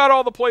heard about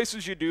all the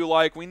places you do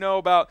like. We know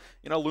about,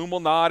 Lou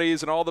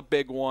Malnati's and all the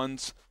big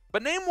ones.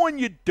 But name one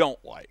you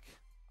don't like.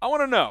 I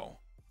want to know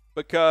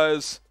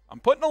because I'm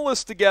putting a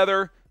list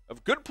together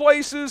of good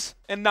places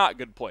and not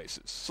good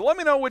places. So let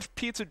me know which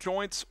pizza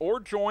joints or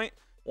joint,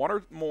 one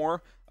or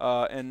more,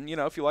 and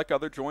if you like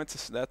other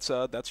joints,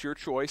 that's your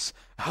choice.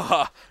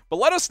 But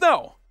let us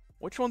know,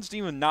 which ones do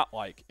you not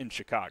like in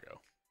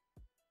Chicago?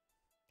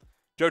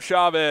 Joe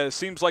Chavez,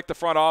 seems like the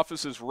front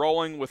office is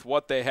rolling with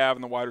what they have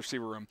in the wide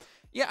receiver room.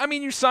 Yeah, I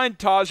mean, you signed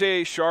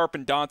Tajay Sharp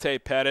and Dante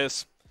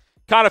Pettis.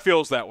 Kind of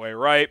feels that way,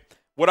 right?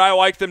 Would I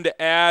like them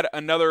to add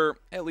another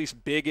at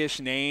least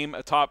big-ish name,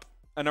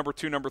 a number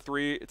 2, number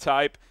 3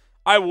 type?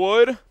 I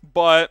would,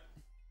 but,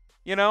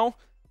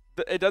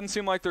 it doesn't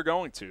seem like they're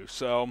going to.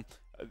 So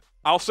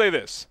I'll say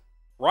this.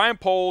 Ryan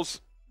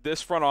Poles,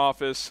 this front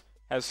office,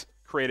 has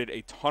created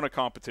a ton of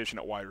competition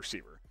at wide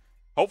receiver.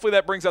 Hopefully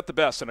that brings out the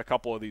best in a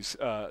couple of these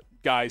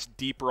guys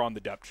deeper on the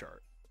depth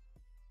chart.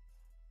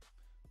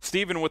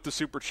 Steven with the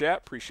super chat.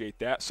 Appreciate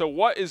that. So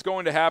what is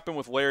going to happen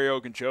with Larry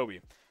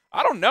Ogunjobi?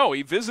 I don't know.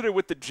 He visited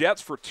with the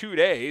Jets for 2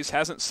 days.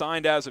 Hasn't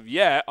signed as of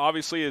yet.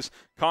 Obviously, his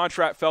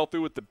contract fell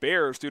through with the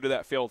Bears due to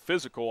that failed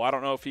physical. I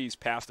don't know if he's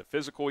passed a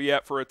physical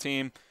yet for a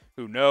team.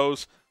 Who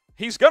knows?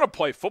 He's going to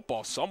play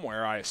football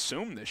somewhere, I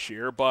assume, this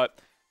year. But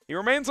he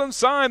remains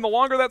unsigned. The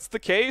longer that's the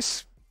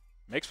case,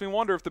 makes me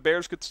wonder if the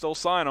Bears could still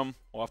sign him.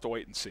 We'll have to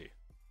wait and see.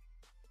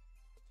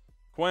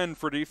 Quinn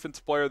for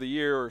Defensive Player of the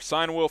Year, or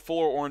sign Will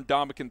Fuller or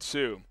Ndamukong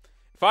Suh.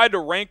 If I had to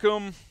rank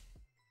them,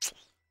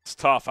 it's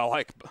tough.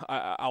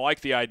 I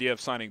like the idea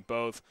of signing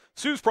both.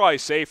 Suh's probably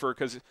safer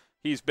because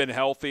he's been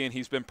healthy and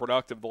he's been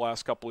productive the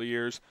last couple of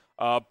years.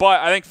 But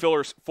I think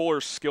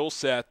Fuller's skill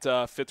set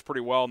fits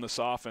pretty well in this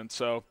offense.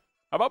 So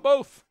how about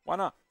both? Why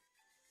not?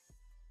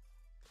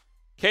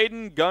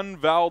 Caden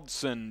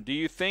Gunvaldson, do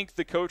you think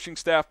the coaching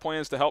staff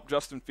plans to help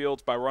Justin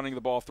Fields by running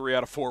the ball 3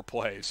 out of 4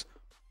 plays?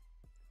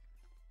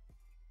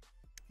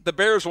 the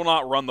Bears will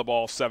not run the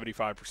ball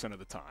 75% of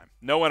the time.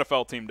 No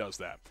NFL team does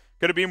that.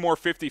 Could it be more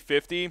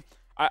 50-50?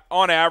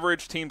 On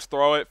average, teams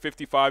throw it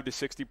 55 to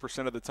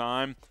 60% of the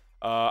time.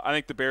 I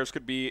think the Bears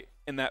could be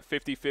in that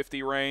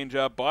 50-50 range,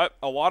 but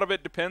a lot of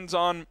it depends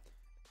on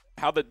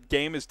how the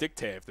game is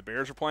dictated. If the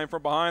Bears are playing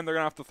from behind, they're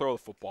going to have to throw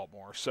the football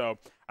more. So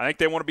I think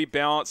they want to be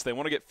balanced. They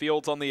want to get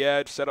Fields on the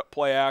edge, set up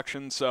play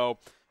action. So,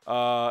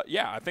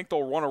 I think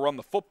they'll want to run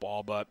the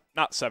football, but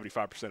not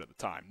 75% of the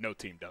time. No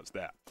team does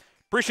that.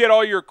 Appreciate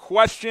all your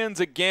questions.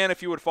 Again,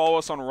 if you would follow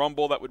us on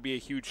Rumble, that would be a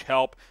huge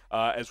help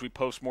as we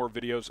post more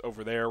videos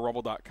over there,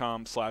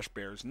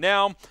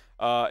 rumble.com/BearsNow.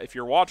 If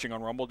you're watching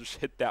on Rumble, just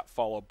hit that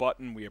follow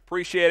button. We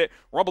appreciate it.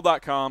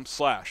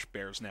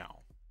 Rumble.com/BearsNow.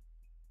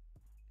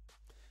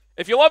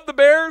 If you love the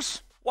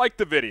Bears, like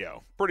the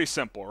video. Pretty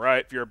simple,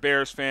 right? If you're a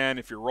Bears fan,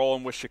 if you're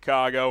rolling with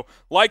Chicago,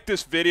 like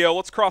this video.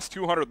 Let's cross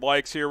 200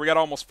 likes here. We got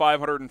almost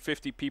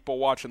 550 people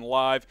watching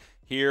live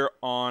here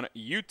on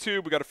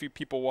YouTube. We got a few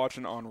people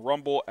watching on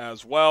Rumble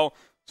as well.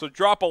 So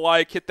drop a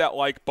like, hit that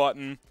like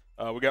button.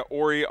 We got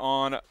Ori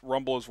on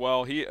Rumble as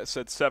well. He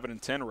said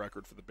 7-10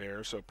 record for the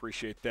Bears, so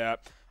appreciate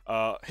that.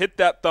 Hit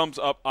that thumbs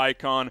up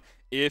icon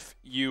if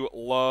you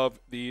love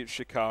the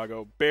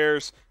Chicago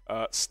Bears.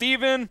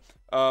 Steven,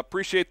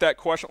 appreciate that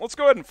question. Let's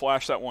go ahead and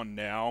flash that one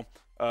now,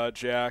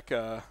 Jack,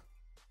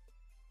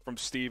 from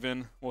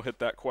Steven. We'll hit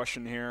that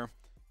question here,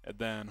 and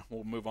then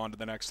we'll move on to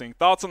the next thing.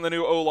 Thoughts on the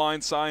new O-line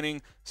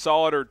signing,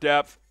 solid or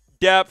depth?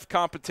 Depth,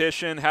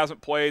 competition,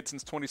 hasn't played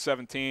since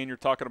 2017. You're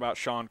talking about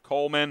Shon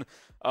Coleman.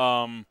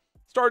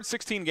 Started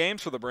 16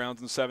 games for the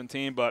Browns in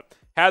 17, but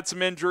had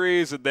some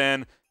injuries and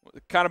then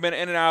kind of been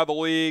in and out of the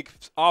league.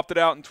 Opted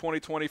out in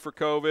 2020 for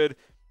COVID.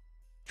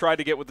 Tried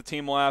to get with the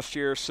team last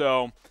year.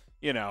 So,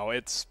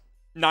 it's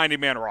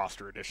 90-man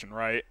roster edition,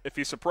 right? If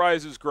he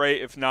surprises,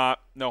 great. If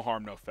not, no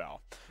harm, no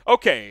foul.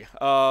 Okay,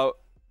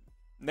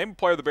 name a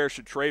player the Bears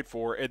should trade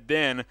for, and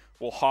then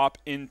we'll hop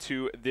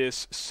into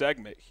this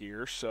segment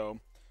here.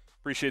 So,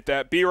 appreciate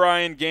that. B.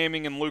 Ryan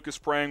Gaming and Lucas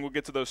Prang. We'll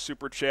get to those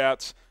super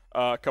chats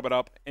coming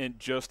up in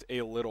just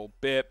a little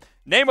bit.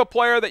 Name a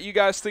player that you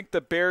guys think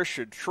the Bears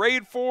should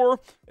trade for,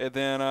 and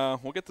then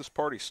we'll get this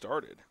party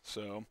started.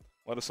 So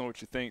let us know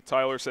what you think.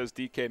 Tyler says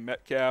DK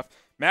Metcalf.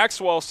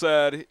 Maxwell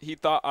said he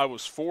thought I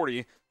was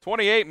 40.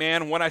 28,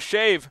 man. When I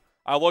shave,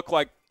 I look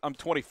like I'm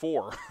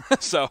 24.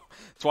 So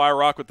that's why I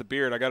rock with the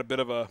beard. I got a bit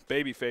of a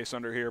baby face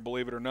under here,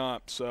 believe it or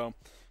not. So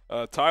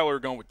Tyler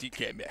going with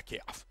DK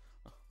Metcalf.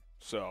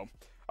 So,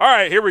 all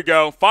right, here we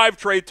go. 5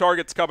 trade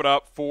targets coming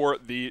up for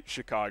the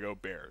Chicago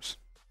Bears.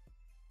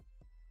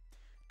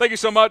 Thank you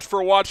so much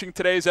for watching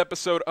today's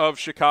episode of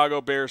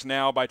Chicago Bears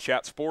Now by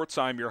Chat Sports.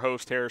 I'm your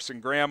host, Harrison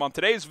Graham. On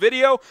today's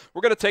video,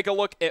 we're going to take a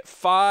look at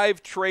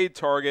 5 trade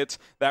targets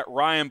that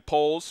Ryan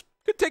Poles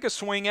could take a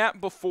swing at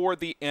before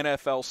the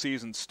NFL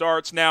season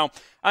starts. Now,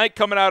 I think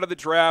coming out of the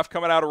draft,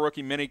 coming out of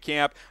rookie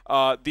minicamp,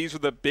 these are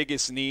the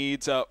biggest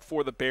needs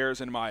for the Bears,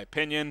 in my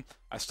opinion.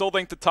 I still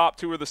think the top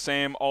 2 are the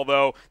same,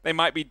 although they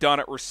might be done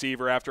at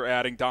receiver after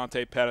adding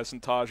Dante Pettis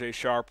and Tajay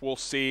Sharp. We'll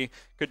see.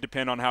 Could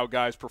depend on how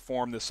guys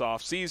perform this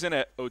offseason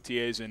at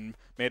OTAs and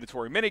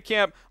mandatory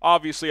minicamp.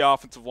 Obviously,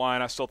 offensive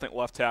line, I still think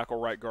left tackle,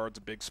 right guard's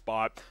a big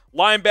spot.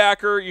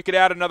 Linebacker, you could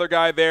add another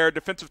guy there.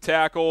 Defensive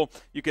tackle,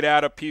 you could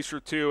add a piece or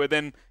two, and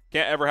then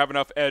can't ever have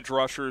enough edge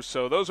rushers.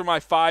 So those are my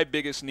 5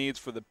 biggest needs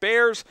for the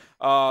Bears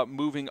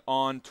moving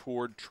on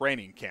toward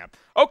training camp.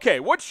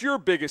 Okay, what's your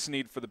biggest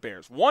need for the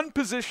Bears? One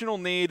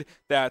positional need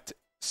that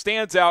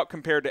stands out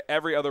compared to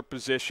every other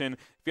position.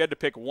 If you had to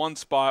pick one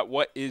spot,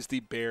 what is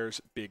the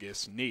Bears'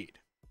 biggest need?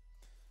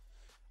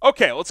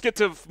 Okay, let's get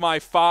to my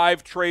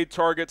 5 trade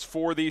targets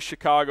for the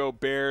Chicago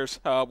Bears.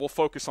 We'll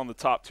focus on the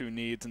top 2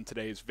 needs in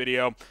today's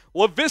video.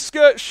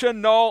 Laviska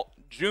Shenault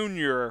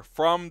Jr.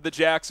 from the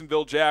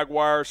Jacksonville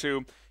Jaguars,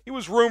 who he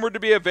was rumored to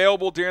be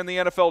available during the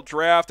NFL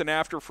draft and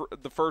after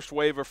the first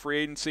wave of free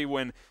agency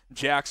when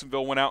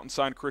Jacksonville went out and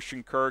signed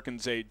Christian Kirk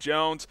and Zay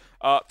Jones.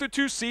 Through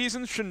 2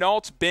 seasons,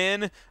 Chenault's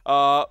been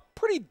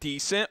pretty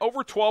decent, over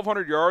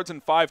 1,200 yards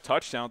and 5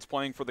 touchdowns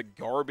playing for the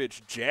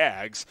garbage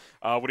Jags.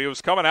 When he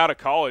was coming out of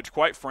college,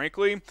 quite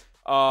frankly,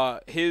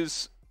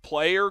 his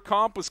player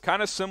comp was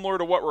kind of similar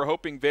to what we're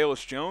hoping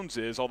Velus Jones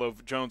is, although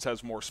Jones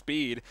has more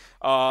speed.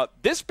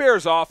 This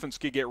Bears offense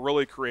could get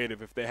really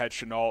creative if they had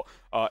Shenault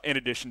in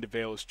addition to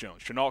Velus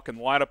Jones. Shenault can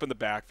line up in the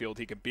backfield.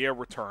 He can be a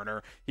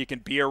returner. He can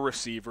be a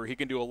receiver. He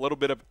can do a little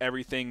bit of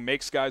everything,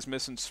 makes guys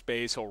miss in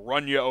space. He'll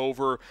run you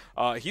over.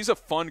 He's a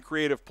fun,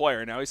 creative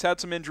player. Now, he's had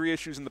some injury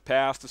issues in the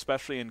past,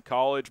 especially in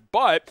college,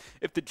 but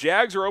if the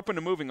Jags are open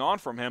to moving on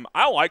from him,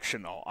 I like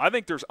Shenault. I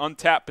think there's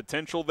untapped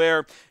potential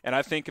there, and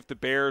I think if the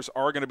Bears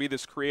are going to be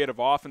this creative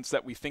offense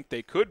that we think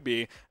they could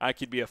be, I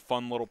could be a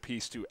fun little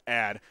piece to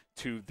add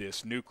to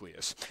this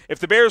nucleus. If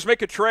the Bears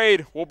make a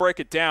trade, we'll break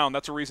it down.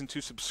 That's a reason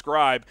to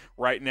subscribe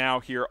right now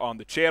here on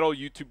the channel,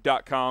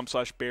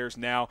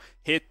 youtube.com/BearsNow.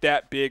 Hit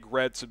that big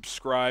red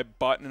subscribe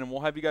button, and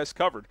we'll have you guys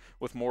covered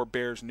with more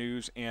Bears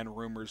news and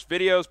rumors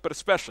videos, but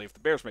especially if the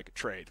Bears make a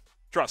trade.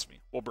 Trust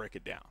me, we'll break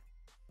it down.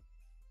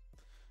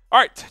 All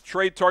right,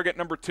 trade target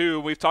number 2.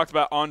 We've talked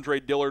about Andre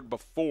Dillard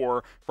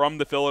before from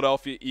the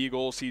Philadelphia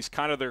Eagles. He's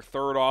kind of their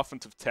third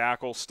offensive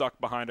tackle,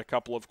 stuck behind a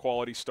couple of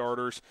quality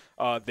starters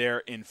there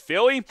in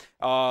Philly,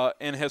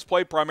 and has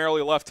played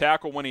primarily left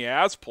tackle when he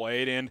has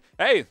played. And,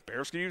 hey,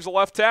 Bears could use a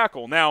left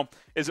tackle. Now,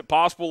 is it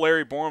possible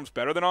Larry Borum's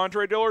better than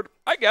Andre Dillard?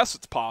 I guess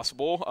it's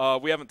possible.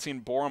 We haven't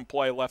seen Borum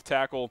play left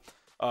tackle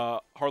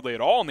hardly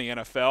at all in the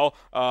NFL,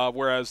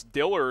 whereas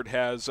Dillard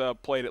has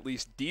played at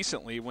least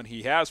decently when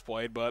he has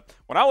played. But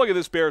when I look at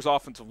this Bears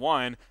offensive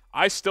line,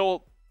 I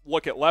still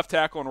look at left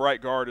tackle and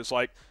right guard as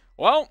like,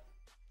 well,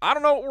 I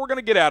don't know what we're going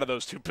to get out of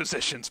those two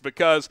positions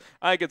because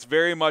I think it's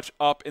very much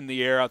up in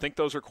the air. I think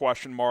those are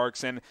question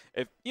marks. And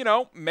if,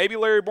 maybe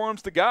Larry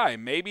Borum's the guy.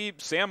 Maybe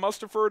Sam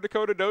Mustipher,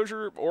 Dakota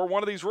Dozier, or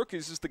one of these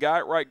rookies is the guy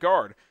at right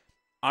guard.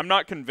 I'm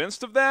not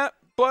convinced of that,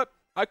 but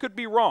I could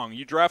be wrong.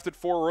 You drafted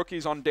 4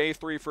 rookies on day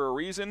 3 for a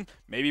reason.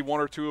 Maybe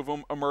 1 or 2 of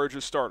them emerge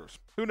as starters.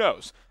 Who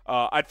knows?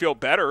 I'd feel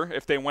better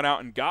if they went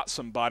out and got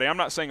somebody. I'm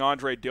not saying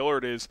Andre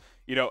Dillard is,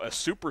 a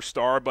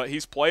superstar, but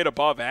he's played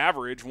above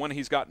average when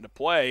he's gotten to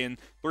play, and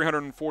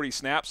 340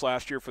 snaps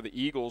last year for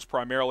the Eagles,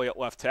 primarily at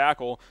left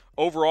tackle.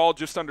 Overall,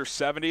 just under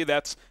 70.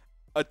 That's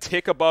a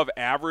tick above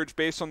average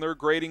based on their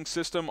grading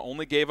system.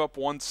 Only gave up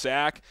 1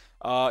 sack.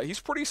 He's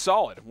pretty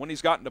solid when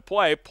he's gotten to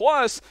play.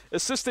 Plus,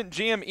 assistant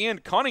GM Ian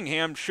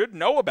Cunningham should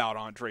know about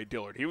Andre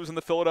Dillard. He was in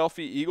the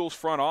Philadelphia Eagles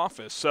front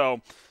office. So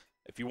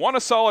if you want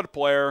a solid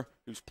player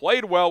who's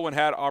played well when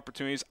had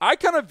opportunities, I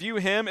kind of view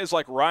him as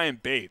like Ryan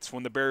Bates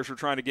when the Bears were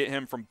trying to get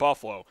him from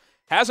Buffalo.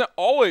 Hasn't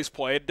always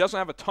played, doesn't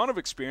have a ton of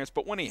experience,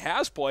 but when he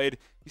has played,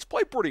 he's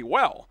played pretty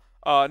well.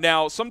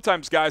 Now,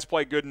 sometimes guys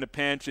play good in a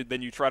pinch, and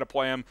then you try to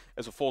play them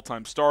as a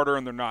full-time starter,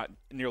 and they're not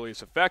nearly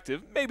as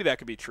effective. Maybe that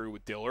could be true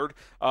with Dillard.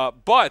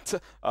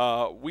 But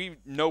we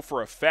know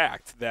for a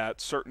fact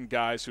that certain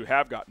guys who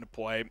have gotten to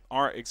play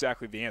aren't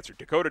exactly the answer.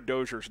 Dakota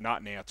Dozier is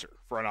not an answer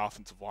for an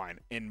offensive line,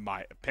 in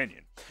my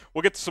opinion.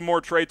 We'll get to some more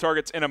trade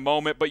targets in a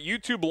moment, but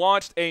YouTube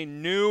launched a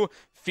new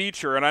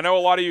feature, and I know a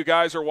lot of you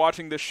guys are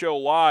watching this show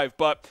live,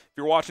 but if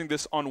you're watching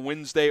this on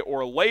Wednesday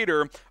or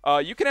later,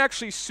 you can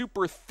actually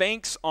super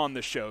thanks on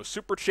the show.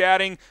 Super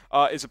chatting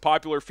is a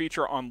popular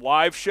feature on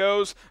live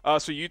shows,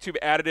 so YouTube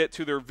added it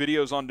to their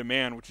videos on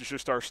demand, which is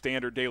just our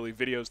standard daily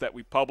videos that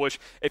we publish.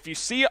 If you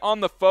see on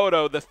the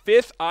photo, the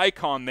 5th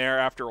icon there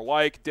after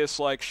like,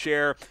 dislike,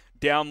 share,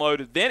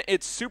 download, then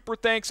it's super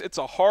thanks. It's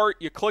a heart.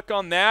 You click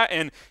on that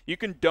and you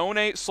can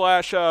donate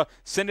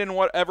 / send in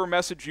whatever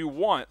message you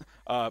want.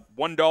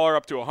 $1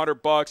 up to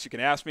 $100. You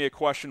can ask me a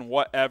question,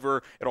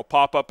 whatever. It'll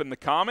pop up in the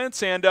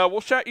comments, and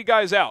we'll shout you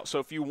guys out. So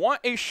if you want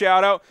a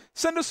shout out,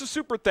 send us a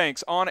super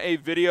thanks on a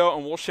video,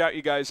 and we'll shout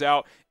you guys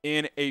out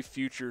in a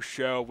future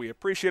show. We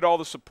appreciate all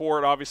the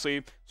support.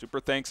 Obviously, super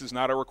thanks is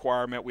not a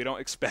requirement. We don't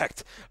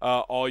expect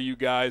all you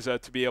guys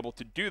to be able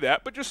to do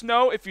that. But just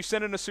know if you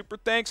send in a super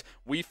thanks,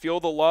 we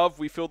feel the love,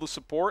 we feel the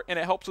support, and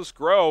it helps us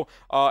grow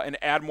and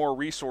add more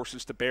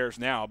resources to Bears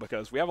Now,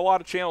 because we have a lot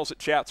of channels at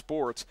Chat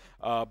Sports.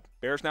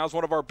 Bears Now is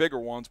one of our bigger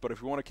ones, but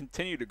if we want to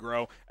continue to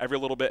grow, every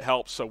little bit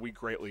helps, so we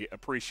greatly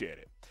appreciate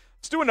it.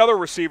 Let's do another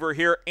receiver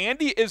here,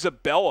 Andy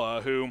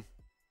Isabella, who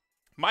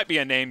might be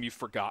a name you've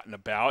forgotten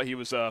about. He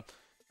was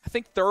I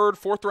think 3rd,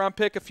 4th round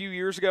pick a few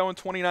years ago in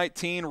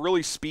 2019.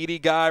 Really speedy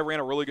guy, ran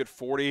a really good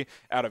 40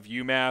 out of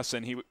UMass,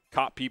 and he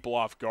caught people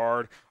off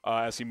guard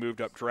as he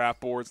moved up draft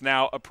boards.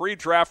 Now, a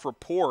pre-draft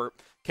report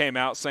came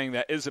out saying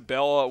that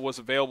Isabella was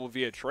available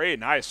via trade,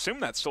 and I assume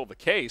that's still the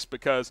case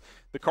because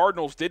the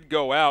Cardinals did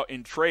go out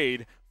and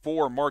trade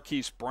for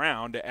Marquise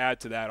Brown to add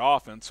to that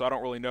offense, so I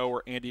don't really know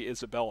where Andy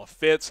Isabella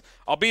fits.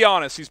 I'll be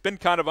honest, he's been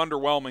kind of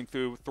underwhelming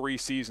through 3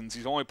 seasons.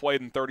 He's only played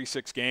in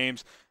 36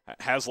 games,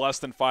 has less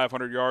than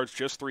 500 yards,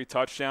 just 3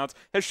 touchdowns,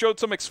 has showed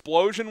some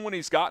explosion when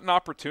he's gotten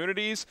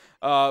opportunities,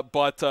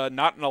 but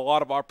not in a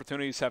lot of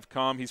opportunities have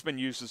come. He's been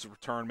used as a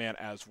return man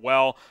as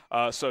well,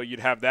 so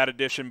you'd have that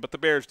addition, but the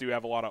Bears do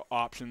have a lot of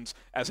options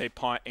as a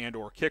punt and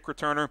or kick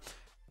returner.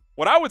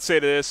 What I would say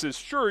to this is,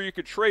 sure, you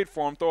could trade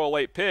for him, throw a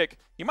late pick.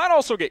 He might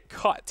also get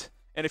cut.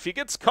 And if he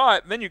gets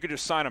cut, then you could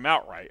just sign him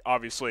outright.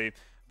 Obviously,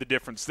 the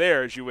difference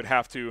there is you would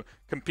have to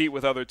compete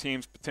with other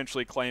teams,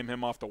 potentially claim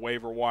him off the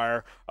waiver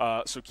wire,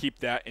 so keep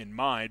that in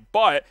mind.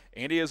 But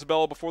Andy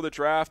Isabella, before the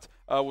draft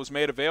was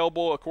made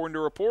available, according to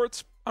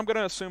reports, I'm going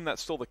to assume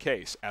that's still the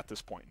case at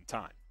this point in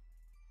time.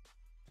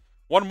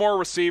 One more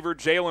receiver,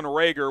 Jalen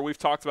Reagor. We've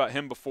talked about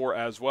him before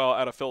as well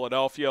out of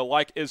Philadelphia.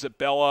 Like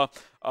Isabella,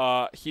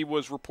 he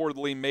was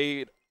reportedly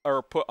made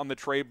or put on the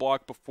trade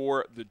block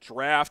before the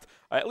draft.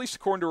 At least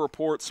according to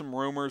reports, some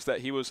rumors that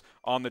he was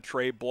on the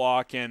trade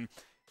block. And,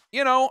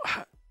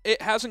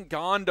 it hasn't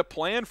gone to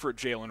plan for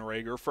Jalen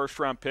Reagor,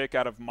 first-round pick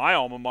out of my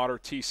alma mater,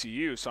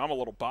 TCU. So I'm a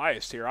little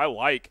biased here. I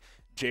like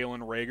Jalen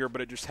Reagor,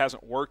 but it just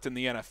hasn't worked in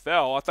the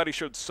NFL. I thought he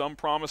showed some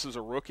promise as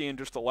a rookie in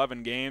just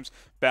 11 games,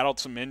 battled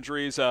some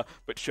injuries,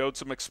 but showed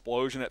some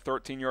explosion at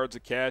 13 yards a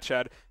catch,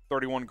 had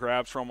 31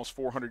 grabs for almost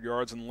 400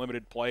 yards in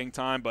limited playing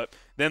time. But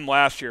then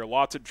last year,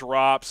 lots of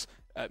drops,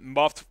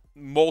 muffed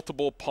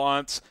multiple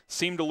punts,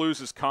 seemed to lose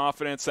his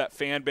confidence. That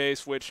fan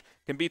base, which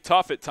can be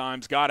tough at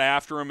times, got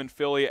after him in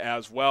Philly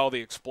as well.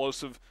 The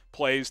explosive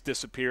plays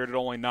disappeared at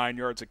only 9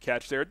 yards a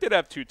catch there. Did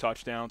have 2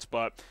 touchdowns,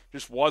 but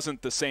just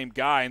wasn't the same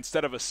guy.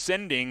 Instead of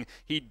ascending,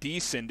 he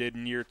descended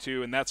in year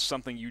 2, and that's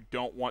something you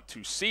don't want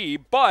to see.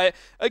 But,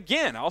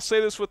 again, I'll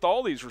say this with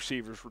all these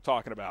receivers we're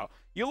talking about.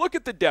 You look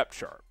at the depth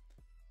chart.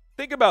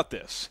 Think about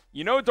this.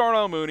 You know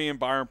Darnell Mooney and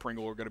Byron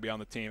Pringle are going to be on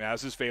the team,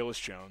 as is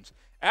Halas Jones.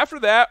 After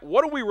that,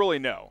 what do we really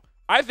know?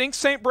 I think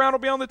St. Brown will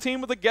be on the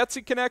team with a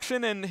Getsy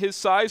connection, and his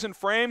size and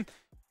frame,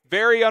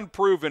 very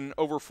unproven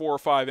over 4 or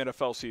 5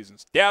 NFL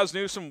seasons. Daz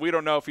Newsome, we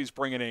don't know if he's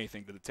bringing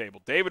anything to the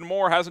table. David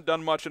Moore hasn't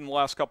done much in the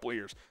last couple of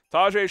years.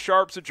 Tajay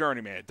Sharp's a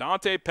journeyman.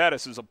 Dante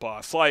Pettis is a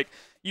bust. Like,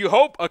 you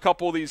hope a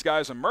couple of these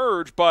guys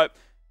emerge, but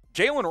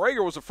Jalen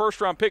Reagor was a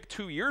first-round pick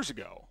 2 years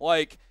ago.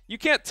 Like, you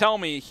can't tell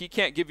me he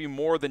can't give you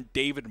more than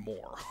David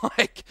Moore.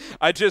 Like,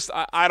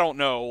 I don't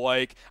know.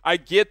 Like, I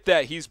get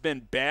that he's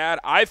been bad.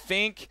 I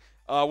think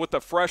with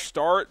a fresh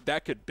start,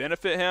 that could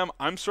benefit him.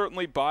 I'm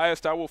certainly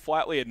biased. I will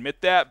flatly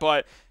admit that.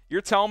 But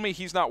you're telling me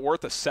he's not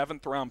worth a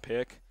 7th-round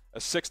pick, a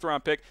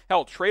 6th-round pick?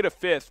 Hell, trade a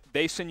 5th.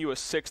 They send you a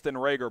 6th and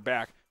Reagor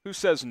back. Who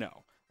says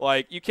no?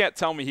 Like, you can't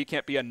tell me he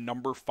can't be a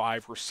number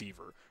 5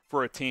 receiver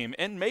for a team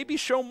and maybe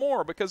show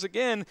more because,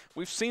 again,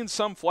 we've seen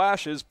some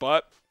flashes,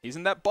 but he's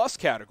in that bust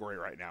category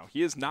right now.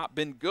 He has not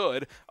been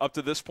good up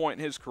to this point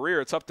in his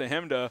career. It's up to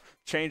him to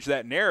change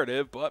that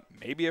narrative, but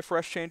maybe a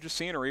fresh change of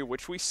scenery,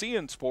 which we see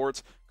in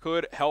sports,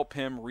 could help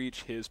him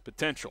reach his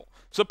potential.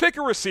 So pick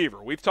a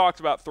receiver. We've talked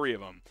about 3 of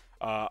them.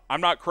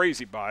 I'm not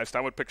crazy biased.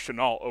 I would pick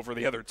Chenault over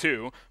the other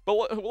 2,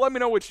 but let me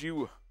know which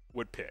you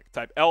would pick.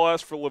 Type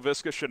LS for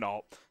Laviska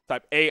Chenault.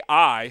 Type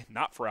AI,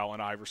 not for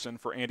Allen Iverson,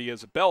 for Andy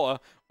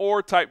Isabella,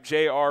 or type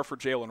JR for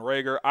Jalen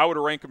Reagor. I would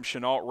rank him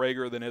Chenault,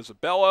 Reagor, then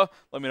Isabella.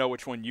 Let me know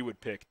which one you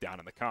would pick down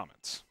in the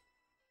comments.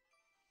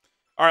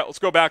 All right, let's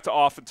go back to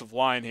offensive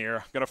line here.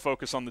 I'm going to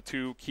focus on the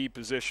 2 key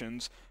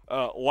positions.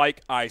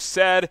 Like I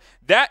said,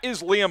 that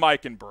is Liam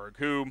Eichenberg,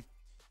 who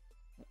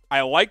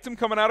I liked him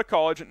coming out of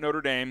college at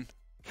Notre Dame.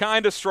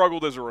 Kind of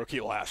struggled as a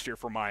rookie last year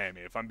for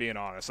Miami, if I'm being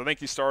honest. I think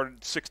he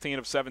started 16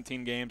 of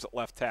 17 games at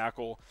left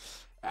tackle.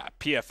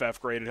 PFF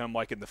graded him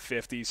like in the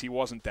 50s. He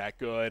wasn't that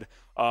good.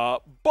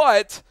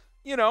 But,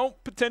 you know,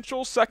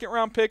 potential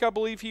 2nd-round pick, I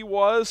believe he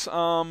was.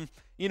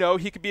 You know,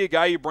 he could be a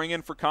guy you bring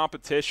in for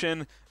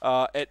competition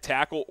at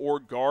tackle or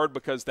guard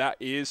because that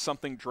is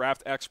something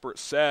draft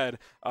experts said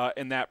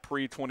in that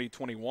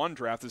pre-2021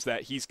 draft is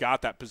that he's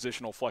got that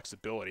positional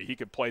flexibility. He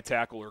could play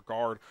tackle or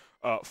guard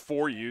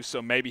for you,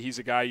 so maybe he's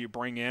a guy you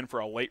bring in for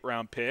a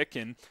late-round pick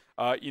and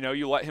you know,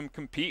 you let him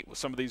compete with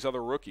some of these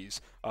other rookies,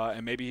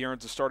 and maybe he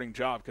earns a starting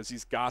job because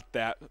he's got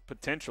that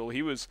potential.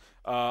 He was,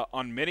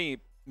 on many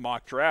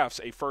mock drafts,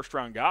 a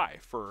first-round guy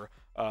for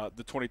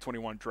the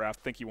 2021 draft.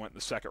 I think he went in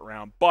the 2nd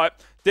round,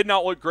 but did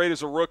not look great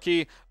as a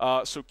rookie,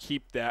 so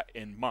keep that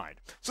in mind.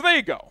 So there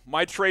you go.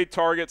 My trade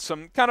targets,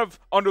 some kind of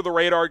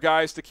under-the-radar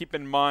guys to keep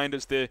in mind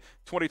as the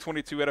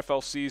 2022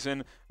 NFL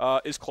season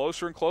is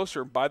closer and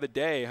closer by the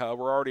day.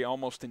 We're already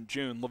almost in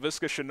June.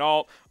 Laviska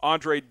Shenault,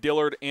 Andre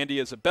Dillard, Andy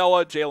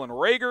Isabella, Jalen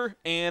Reagor,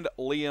 and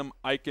Liam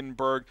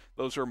Eichenberg.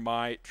 Those are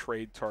my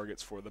trade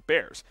targets for the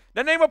Bears.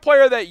 Now name a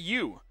player that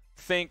you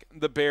think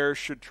the Bears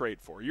should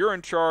trade for. You're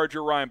in charge.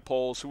 You're Ryan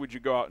Poles. Who would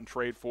you go out and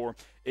trade for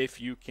if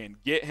you can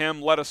get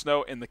him? Let us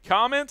know in the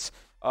comments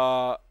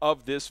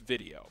of this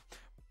video.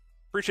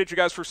 Appreciate you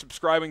guys for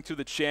subscribing to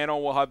the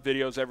channel. We'll have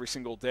videos every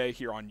single day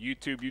here on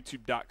YouTube,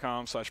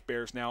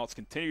 youtube.com/BearsNow. Let's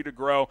continue to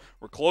grow.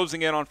 We're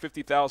closing in on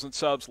 50,000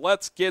 subs.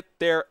 Let's get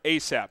there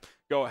ASAP.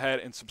 Go ahead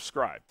and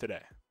subscribe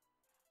today.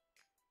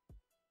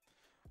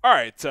 All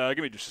right, give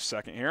me just a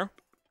second here.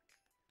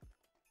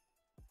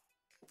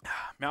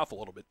 Mouth a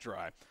little bit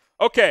dry.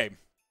 Okay,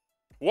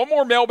 one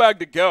more mailbag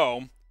to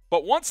go,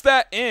 but once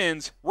that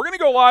ends, we're going to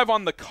go live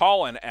on the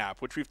Call-In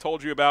app, which we've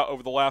told you about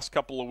over the last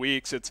couple of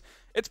weeks. It's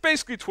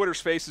basically Twitter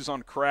Spaces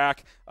on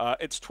crack.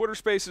 It's Twitter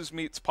Spaces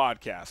meets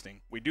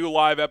podcasting. We do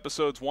live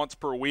episodes once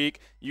per week.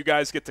 You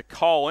guys get to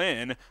call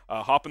in,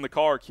 hop in the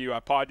caller queue. I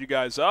pod you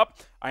guys up.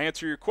 I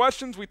answer your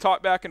questions. We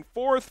talk back and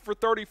forth for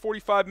 30,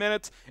 45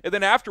 minutes, and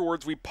then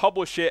afterwards we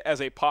publish it as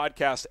a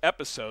podcast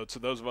episode. So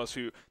those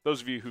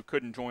of you who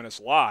couldn't join us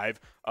live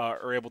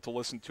are able to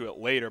listen to it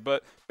later.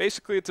 But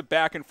basically, it's a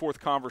back and forth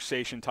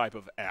conversation type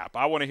of app.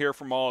 I want to hear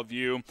from all of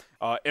you,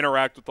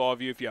 interact with all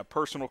of you. If you have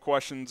personal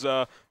questions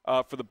for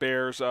the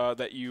Bears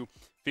that you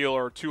feel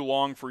are too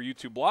long for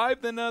YouTube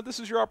Live, then this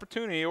is your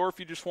opportunity. Or if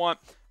you just want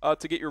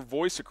to get your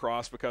voice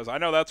across, because I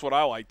know that's what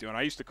I like doing.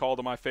 I used to call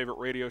to my favorite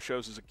radio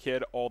shows as a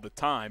kid all the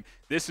time.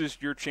 This is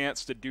your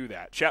chance to do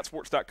that.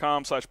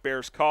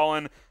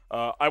 Chatsports.com/BearsCallin.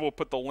 I will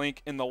put the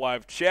link in the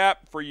live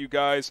chat for you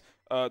guys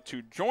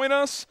to join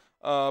us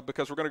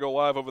because we're going to go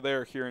live over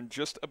there here in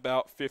just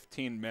about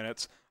 15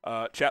 minutes.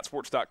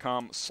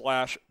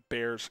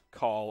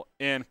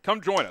 Chatsports.com/BearsCallin.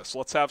 Come join us.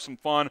 Let's have some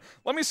fun.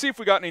 Let me see if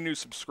we got any new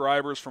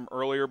subscribers from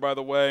earlier, by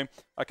the way.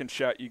 I can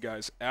chat you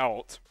guys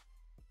out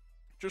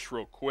just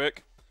real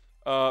quick.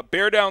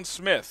 Bear Down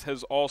Smith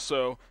has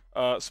also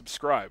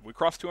subscribed. We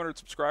crossed 200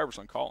 subscribers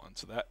on Call-In,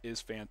 so that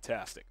is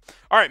fantastic.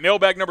 All right,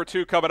 mailbag number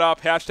 2 coming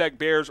up. Hashtag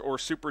Bears or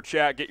Super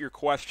Chat. Get your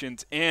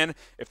questions in.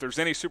 If there's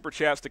any Super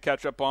Chats to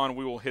catch up on,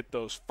 we will hit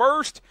those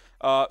first.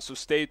 So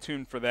stay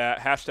tuned for that.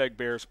 Hashtag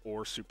Bears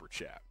or Super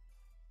Chat.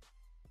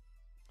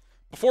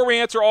 Before we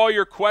answer all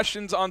your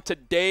questions on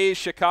today's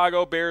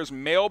Chicago Bears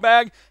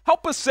mailbag,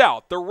 help us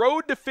out. The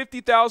road to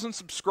 50,000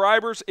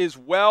 subscribers is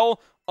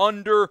well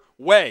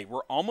underway.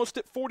 We're almost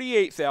at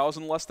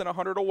 48,000, less than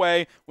 100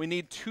 away. We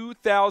need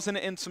 2,000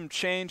 and some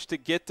change to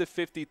get to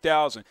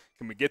 50,000.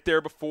 Can we get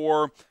there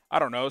before, I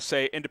don't know,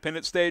 say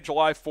Independence Day,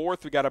 July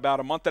 4th? We got about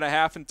a month and a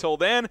half until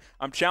then.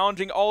 I'm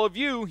challenging all of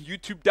you,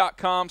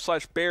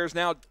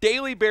 youtube.com/BearsNow.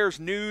 Daily Bears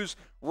news,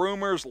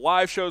 rumors,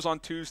 live shows on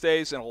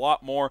Tuesdays, and a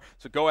lot more.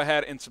 So go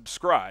ahead and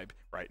subscribe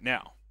right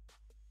now.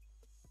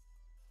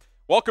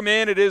 Welcome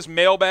in. It is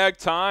mailbag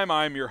time.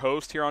 I'm your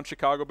host here on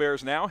Chicago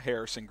Bears Now,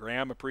 Harrison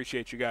Graham.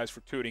 Appreciate you guys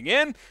for tuning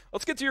in.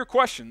 Let's get to your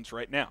questions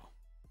right now.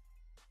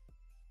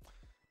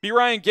 B.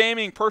 Ryan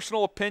Gaming,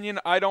 personal opinion,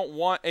 I don't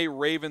want a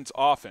Ravens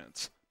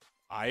offense.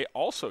 I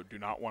also do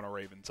not want a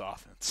Ravens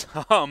offense.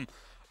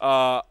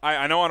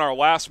 I know on our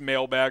last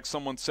mailbag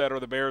someone said, are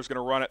the Bears going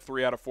to run it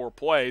 3 out of 4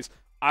 plays?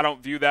 I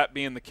don't view that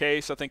being the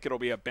case. I think it'll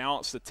be a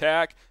balanced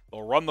attack.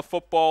 They'll run the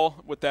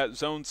football with that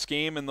zone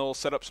scheme, and they'll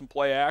set up some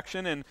play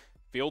action, and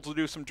Fields will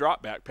do some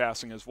drop back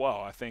passing as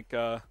well. I think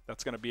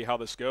that's going to be how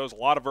this goes. A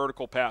lot of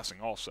vertical passing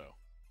also.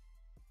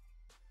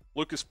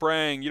 Lucas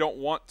praying, you don't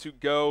want to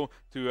go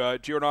to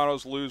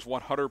Giordano's lose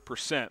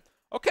 100%.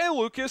 Okay,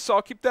 Lucas,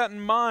 I'll keep that in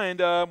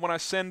mind when I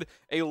send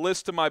a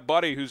list to my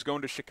buddy who's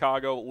going to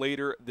Chicago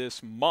later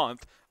this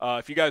month.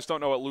 If you guys don't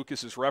know what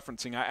Lucas is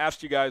referencing, I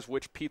asked you guys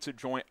which pizza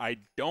joint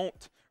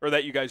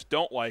that you guys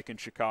don't like in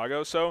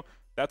Chicago. So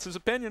that's his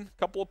opinion. A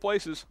couple of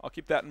places. I'll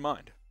keep that in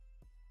mind.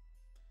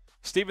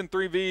 Stephen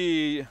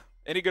 3V,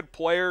 any good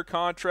player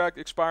contract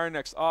expiring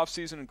next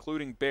offseason,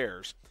 including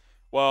Bears?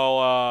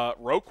 Well,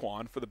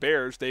 Roquan for the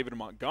Bears, David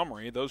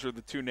Montgomery. Those are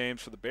the 2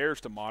 names for the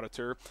Bears to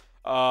monitor.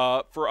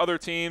 For other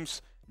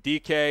teams,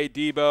 DK,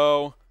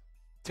 Debo,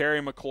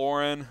 Terry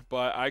McLaurin.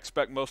 But I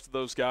expect most of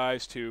those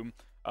guys to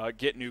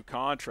get new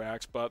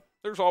contracts. But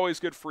there's always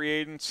good free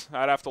agents.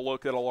 I'd have to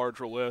look at a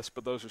larger list,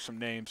 but those are some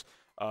names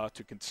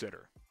to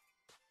consider.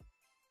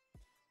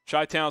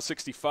 Chi-Town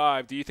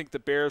 65, do you think the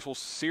Bears will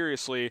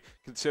seriously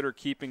consider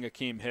keeping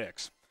Akeem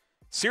Hicks?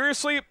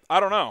 Seriously, I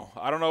don't know.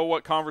 I don't know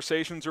what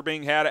conversations are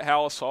being had at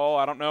Halas Hall.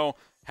 I don't know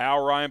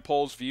how Ryan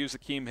Poles views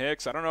Akeem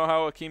Hicks. I don't know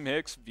how Akeem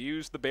Hicks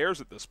views the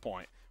Bears at this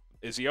point.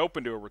 Is he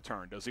open to a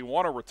return? Does he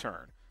want to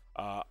return?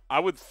 I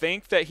would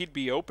think that he'd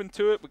be open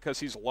to it because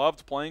he's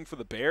loved playing for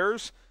the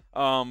Bears.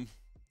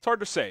 It's hard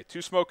to say.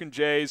 2 smoking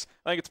Jays.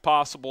 I think it's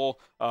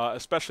possible,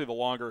 especially the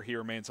longer he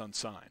remains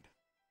unsigned.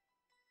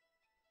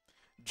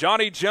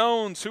 Johnny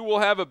Jones, who will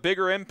have a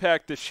bigger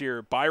impact this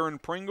year, Byron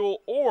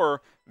Pringle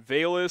or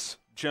Velus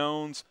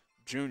Jones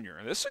Jr.?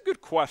 And this is a good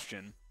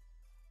question.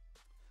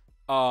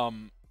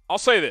 I'll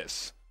say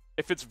this.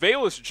 If it's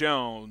Velus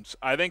Jones,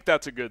 I think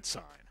that's a good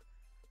sign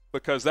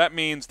because that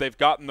means they've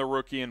gotten the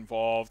rookie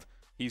involved.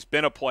 He's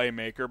been a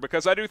playmaker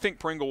because I do think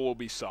Pringle will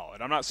be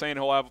solid. I'm not saying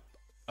he'll have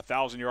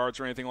 1,000 yards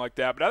or anything like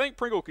that, but I think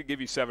Pringle could give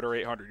you 700 or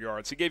 800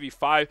 yards. He gave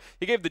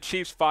the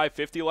Chiefs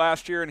 550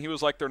 last year, and he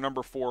was like their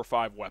number 4 or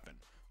 5 weapon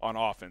on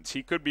offense.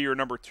 He could be your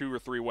number 2 or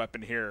 3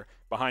 weapon here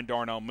behind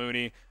Darnell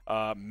Mooney,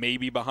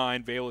 maybe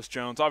behind Velus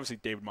Jones, obviously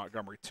David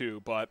Montgomery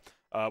too, but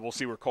we'll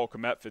see where Cole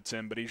Kmet fits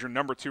in, but he's your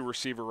number 2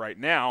 receiver right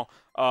now.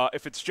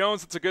 If it's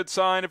Jones, it's a good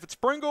sign. If it's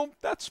Pringle,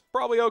 that's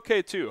probably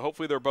okay too.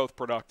 Hopefully they're both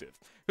productive.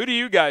 Who do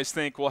you guys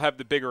think will have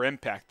the bigger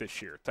impact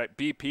this year? Type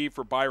BP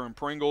for Byron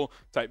Pringle,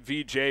 type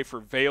VJ for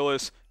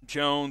Velus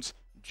Jones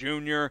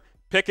Jr.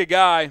 Pick a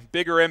guy,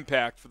 bigger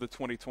impact for the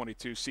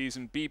 2022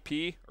 season,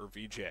 BP or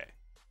VJ.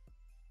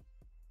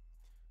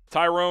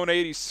 Tyrone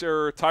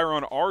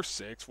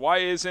R6, why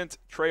isn't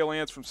Trey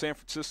Lance from San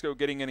Francisco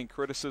getting any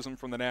criticism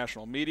from the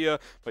national media,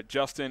 but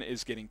Justin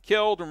is getting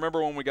killed?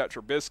 Remember when we got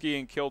Trubisky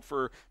and killed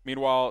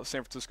meanwhile,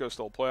 San Francisco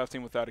still a playoff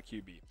team without a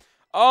QB?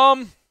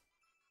 I'll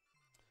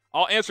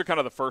answer kind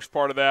of the first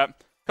part of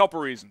that.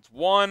 Couple reasons.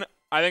 One,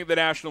 I think the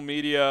national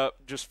media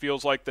just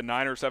feels like the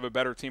Niners have a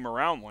better team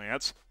around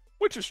Lance,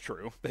 which is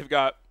true. They've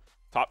got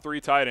top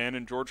 3 tight end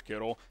in George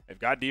Kittle. They've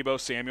got Deebo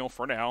Samuel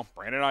for now.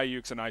 Brandon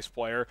Ayuk's a nice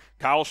player.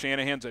 Kyle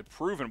Shanahan's a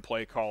proven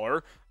play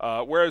caller.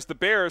 Whereas the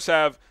Bears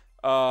have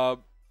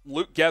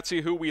Luke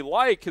Getsy, who we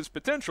like his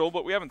potential,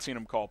 but we haven't seen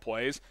him call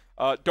plays.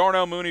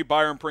 Darnell Mooney,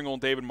 Byron Pringle,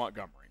 and David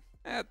Montgomery.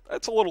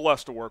 That's a little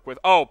less to work with.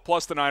 Oh,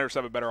 plus the Niners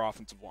have a better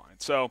offensive line.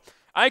 So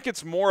I think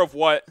it's more of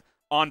what,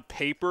 on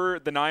paper,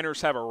 the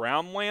Niners have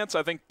around Lance.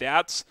 I think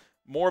that's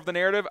more of the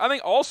narrative. I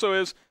think also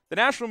is the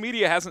national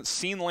media hasn't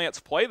seen Lance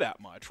play that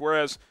much,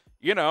 whereas –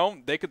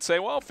 they could say,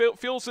 well,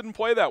 Fields didn't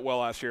play that well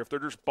last year if they're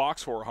just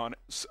box whore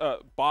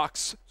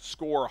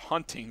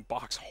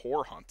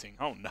hunting.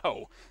 Oh,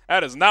 no.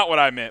 That is not what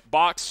I meant.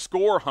 Box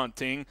score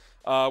hunting,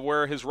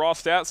 where his raw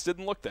stats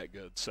didn't look that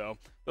good. So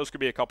those could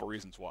be a couple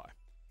reasons why.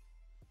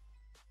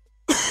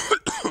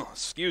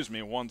 Excuse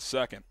me 1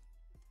 second.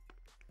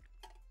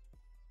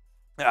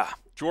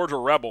 Georgia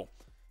Rebel.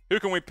 Who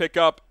can we pick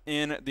up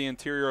in the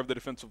interior of the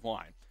defensive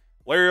line?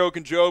 Larry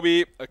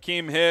Ogunjobi,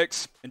 Akeem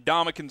Hicks, and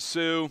Ndamukong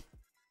Suh.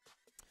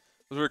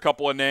 Those are a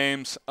couple of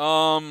names.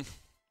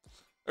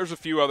 There's a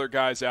few other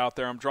guys out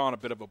there. I'm drawing a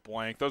bit of a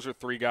blank. Those are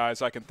three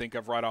guys I can think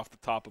of right off the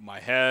top of my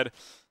head.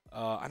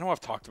 I know I've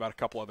talked about a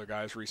couple other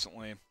guys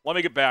recently. Let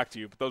me get back to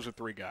you, but those are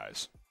three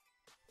guys.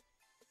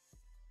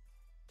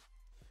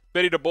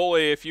 Biddy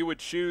DeBully, if you would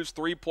choose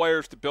three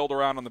players to build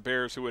around on the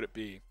Bears, who would it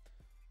be?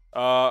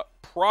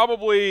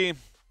 Probably,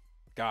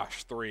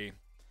 three.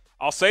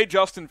 I'll say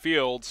Justin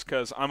Fields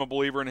because I'm a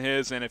believer in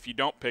his, and if you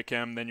don't pick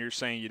him, then you're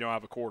saying you don't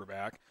have a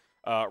quarterback.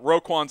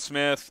 Roquan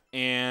Smith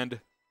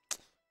and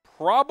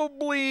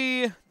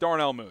probably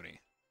Darnell Mooney.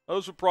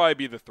 Those would probably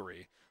be the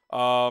three.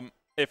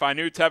 If I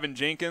knew Tevin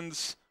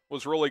Jenkins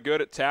was really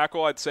good at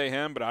tackle, I'd say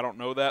him, but I don't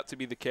know that to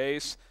be the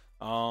case.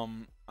 I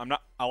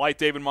like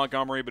David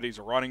Montgomery, but he's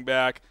a running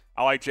back.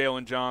 I like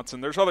Jalen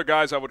Johnson. There's other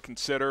guys I would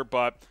consider,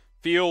 but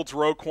Fields,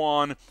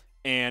 Roquan,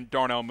 and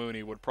Darnell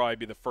Mooney would probably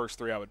be the first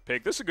three I would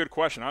pick. This is a good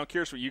question. I'm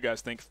curious what you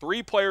guys think.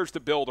 Three players to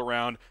build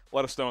around.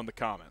 Let us know in the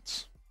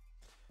comments.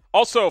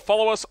 Also,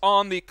 follow us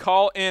on the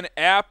Call-In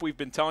app. We've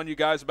been telling you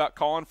guys about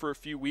Call-In for a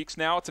few weeks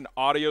now. It's an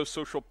audio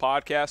social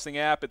podcasting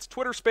app. It's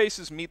Twitter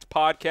Spaces meets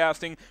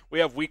podcasting. We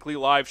have weekly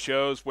live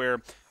shows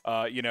where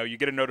you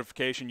get a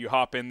notification, you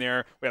hop in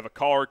there. We have a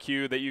caller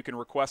queue that you can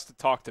request to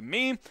talk to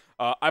me.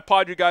 I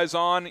pod you guys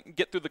on,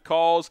 get through the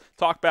calls,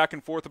 talk back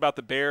and forth about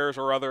the Bears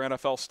or other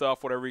NFL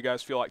stuff, whatever you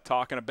guys feel like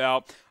talking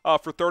about.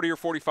 For 30 or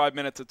 45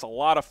 minutes, it's a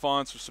lot of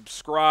fun. So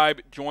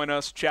subscribe, join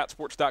us,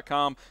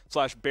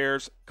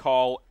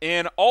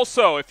 chatsports.com/BearsCallIn.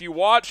 Also, if you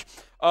watch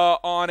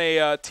on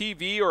a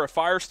TV or a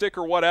Fire Stick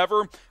or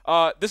whatever,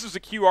 this is a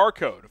QR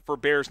code for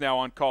Bears Now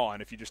on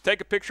Call-In. If you just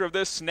take a picture of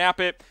this, snap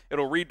it,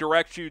 it'll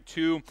redirect you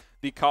to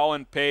the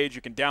Call-In page.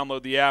 You can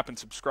download the app and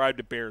subscribe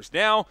to Bears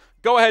Now.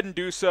 Go ahead and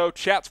do so.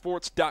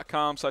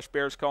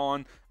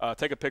 Chatsports.com/BearsCallin.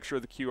 Take a picture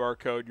of the QR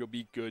code. You'll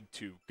be good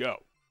to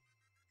go.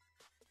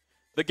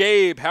 The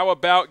Gabe, how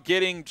about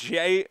getting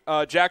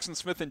Jackson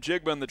Smith and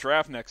Jigba in the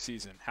draft next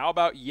season? How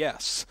about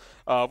yes?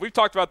 We've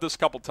talked about this a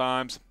couple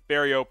times.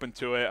 Very open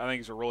to it. I think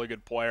he's a really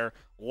good player.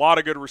 A lot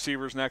of good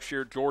receivers next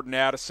year. Jordan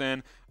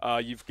Addison.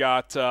 You've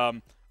got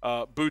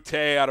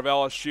Boutte out of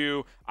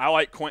LSU. I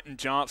like Quentin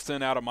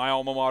Johnston out of my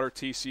alma mater,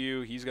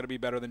 TCU. He's going to be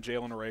better than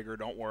Jalen Reagor.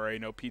 Don't worry.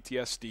 No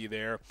PTSD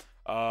there.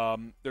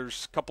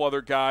 There's a couple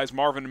other guys.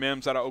 Marvin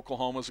Mims out of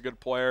Oklahoma is a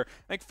good player.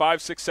 I think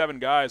 5, 6, 7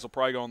 guys will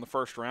probably go in the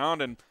first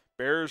round, and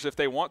Bears, if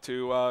they want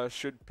to,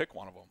 should pick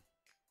one of them.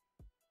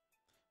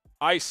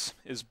 Ice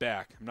is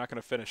back. I'm not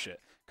going to finish it.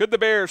 Could the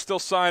Bears still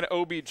sign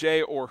OBJ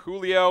or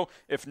Julio?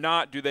 If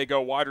not, do they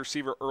go wide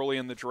receiver early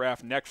in the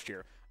draft next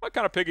year? I'm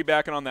kind of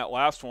piggybacking on that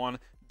last one.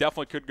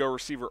 Definitely could go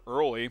receiver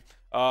early.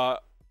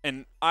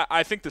 And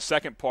I think the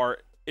second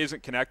part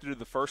isn't connected to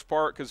the first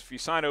part because if you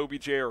sign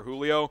OBJ or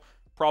Julio,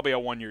 probably a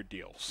one-year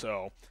deal.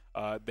 So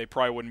they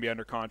probably wouldn't be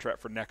under contract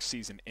for next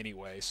season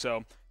anyway.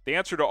 So the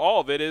answer to all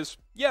of it is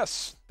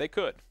yes, they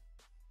could.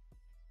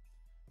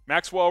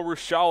 Maxwell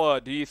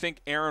Rushala, do you think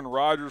Aaron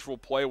Rodgers will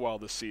play well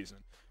this season?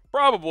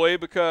 Probably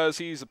because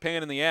he's a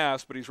pain in the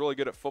ass, but he's really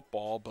good at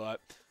football.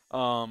 But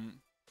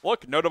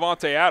look, no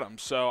Davante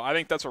Adams. So I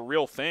think that's a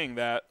real thing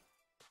that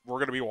we're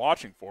going to be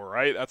watching for,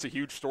 right? That's a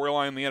huge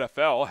storyline in the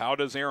NFL. How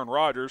does Aaron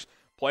Rodgers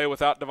play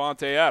without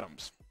Davante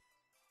Adams?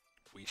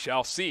 We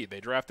shall see. They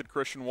drafted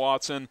Christian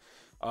Watson,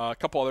 a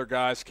couple other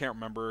guys. Can't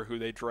remember who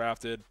they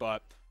drafted,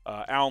 but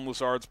Alan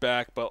Lazard's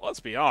back. But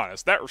let's be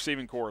honest, that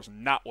receiving core is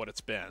not what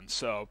it's been.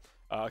 So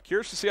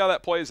curious to see how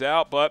that plays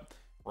out, but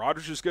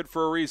Rodgers is good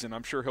for a reason.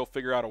 I'm sure he'll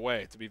figure out a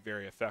way to be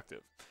very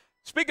effective.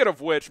 Speaking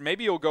of which,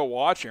 maybe you'll go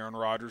watch Aaron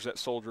Rodgers at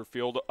Soldier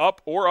Field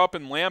up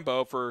in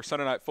Lambeau for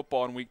Sunday Night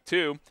Football in Week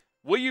 2.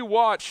 Will you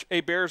watch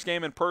a Bears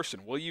game in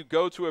person? Will you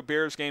go to a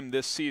Bears game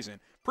this season?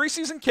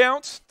 Preseason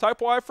counts.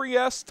 Type Y for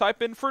yes.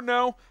 Type in for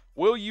no.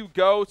 Will you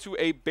go to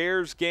a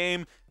Bears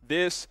game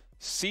this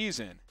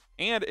season?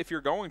 And if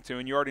you're going to,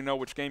 and you already know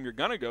which game you're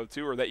going to go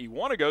to or that you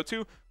want to go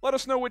to, let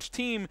us know which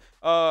team,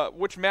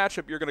 which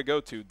matchup you're going to go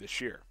to this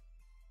year.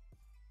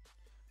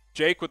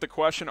 Jake with the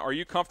question, are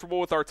you comfortable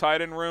with our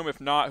tight end room? If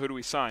not, who do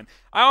we sign?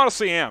 I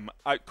honestly am.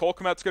 Cole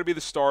Kmet's going to be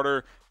the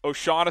starter.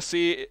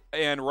 O'Shaughnessy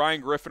and Ryan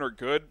Griffin are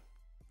good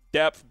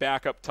depth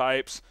backup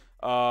types.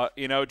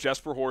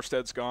 Jesper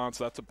Horsted's gone,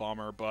 so that's a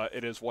bummer, but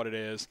it is what it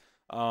is.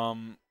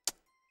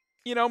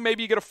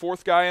 Maybe you get a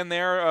fourth guy in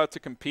there to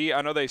compete.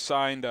 I know they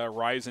signed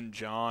Ryzen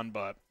John,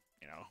 but,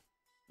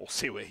 we'll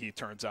see what he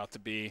turns out to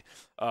be.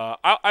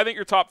 I think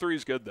your top three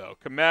is good, though.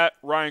 Kmet,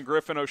 Ryan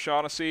Griffin,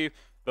 O'Shaughnessy,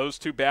 those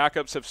two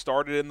backups have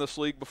started in this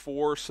league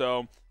before,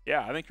 so,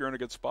 yeah, I think you're in a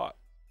good spot.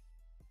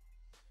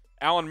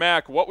 Alan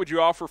Mack, what would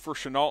you offer for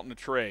Chenault in a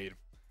trade?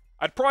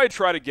 I'd probably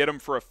try to get him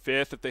for a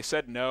fifth. If they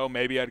said no,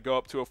 maybe I'd go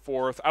up to a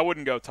fourth. I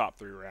wouldn't go top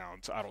 3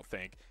 rounds, I don't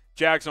think.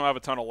 Jags don't have a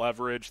ton of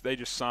leverage. They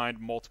just signed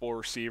multiple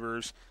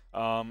receivers.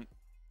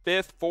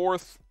 Fifth,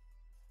 fourth,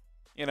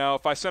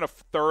 if I sent a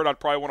third,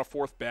 I'd probably want a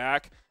fourth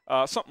back.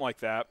 Something like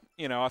that.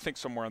 I think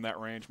somewhere in that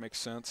range makes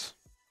sense.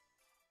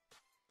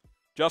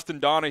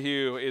 Justin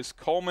Donahue, is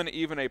Coleman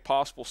even a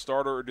possible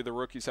starter, or do the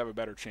rookies have a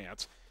better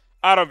chance?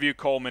 I don't view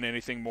Coleman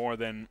anything more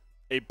than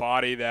a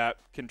body that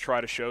can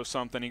try to show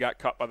something. He got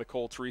cut by the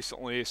Colts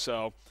recently,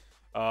 so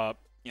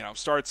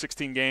started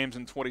 16 games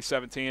in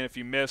 2017. If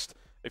you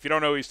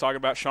don't know who he's talking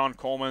about, Shon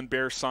Coleman,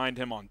 Bears signed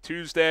him on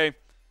Tuesday.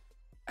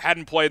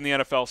 Hadn't played in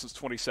the NFL since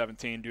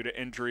 2017 due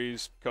to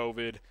injuries,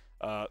 COVID.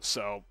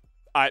 So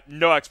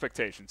no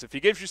expectations. If he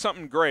gives you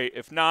something, great.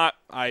 If not,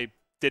 I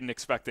didn't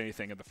expect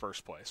anything in the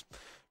first place.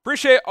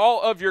 Appreciate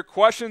all of your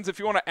questions. If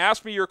you want to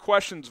ask me your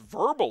questions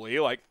verbally,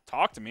 like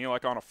talk to me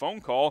like on a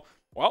phone call,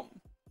 well,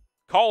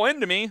 call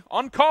in to me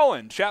on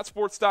Callin,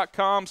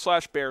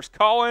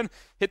 chatsports.com/BearsCallin.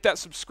 Hit that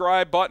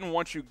subscribe button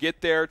once you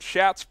get there,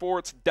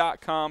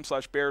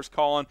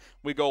 chatsports.com/BearsCallin.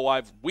 We go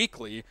live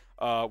weekly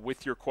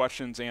with your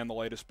questions and the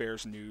latest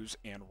Bears news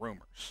and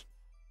rumors.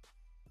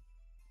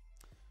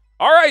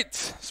 All right,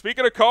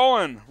 speaking of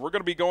Callin, we're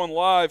going to be going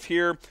live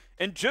here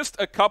in just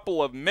a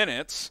couple of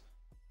minutes,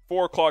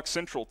 4 o'clock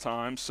Central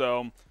Time,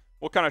 so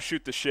we'll kind of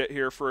shoot the shit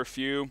here for a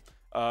few.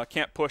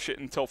 Can't push it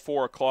until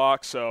 4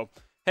 o'clock, so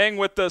hang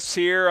with us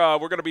here.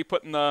 We're going to be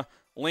putting the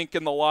link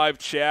in the live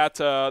chat.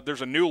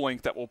 There's a new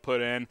link that we'll put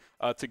in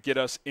to get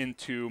us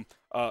into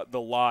the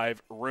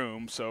live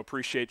room, so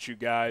appreciate you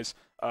guys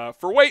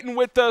for waiting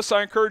with us.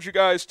 I encourage you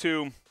guys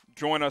to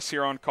join us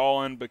here on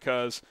Callin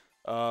because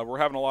we're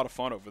having a lot of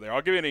fun over there.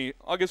 I'll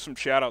give some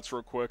shout-outs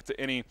real quick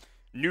to any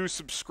new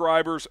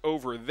subscribers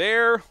over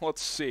there.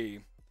 Let's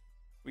see.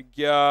 We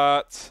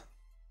got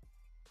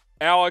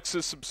Alex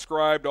is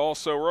subscribed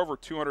also. We're over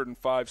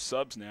 205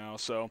 subs now,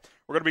 so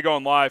we're going to be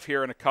going live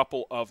here in a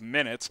couple of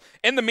minutes.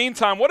 In the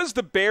meantime, what is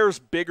the Bears'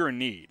 bigger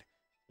need?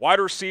 Wide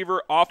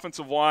receiver,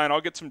 offensive line. I'll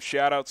get some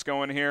shout-outs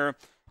going here.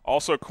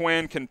 Also,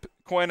 Quinn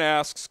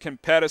asks, can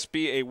Pettis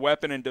be a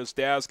weapon and does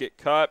Daz get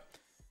cut?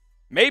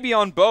 Maybe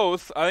on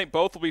both. I think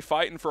both will be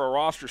fighting for a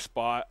roster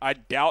spot. I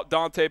doubt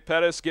Dante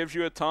Pettis gives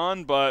you a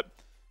ton, but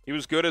he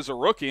was good as a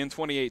rookie in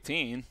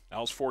 2018. That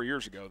was 4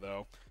 years ago,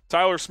 though.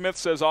 Tyler Smith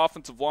says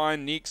offensive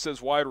line. Neek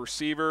says wide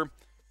receiver.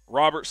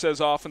 Robert says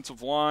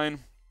offensive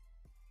line.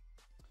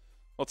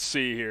 Let's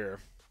see here.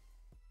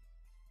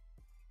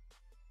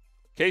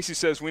 Casey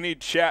says we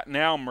need Chat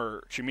Now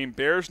merch. You mean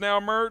Bears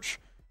Now merch?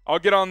 I'll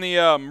get on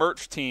the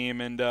merch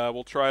team, and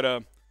we'll try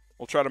to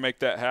make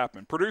that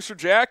happen. Producer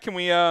Jack, can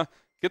we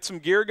get some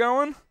gear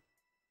going?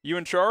 You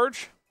in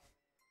charge?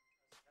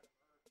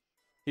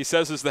 He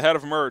says as the head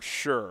of merch,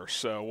 sure.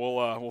 So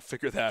we'll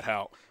figure that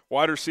out.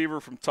 Wide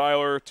receiver from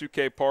Tyler.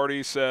 2K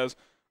Party says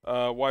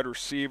wide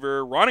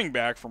receiver. Running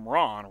back from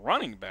Ron.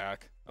 Running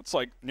back. That's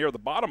like near the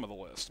bottom of the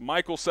list.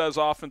 Michael says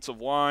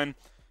offensive line.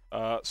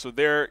 So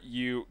there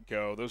you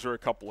go. Those are a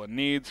couple of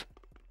needs.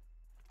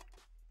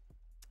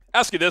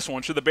 Ask you this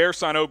one. Should the Bears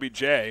sign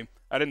OBJ? I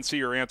didn't see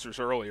your answers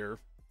earlier.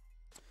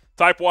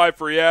 Type Y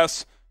for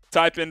yes.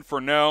 Type in for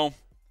no.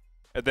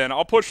 And then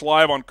I'll push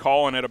live on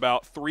Callin at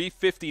about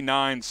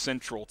 3:59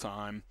 Central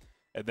Time.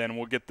 And then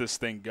we'll get this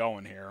thing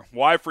going here.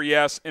 Y for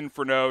yes, in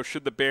for no.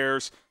 Should the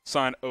Bears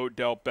sign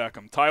Odell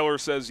Beckham? Tyler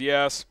says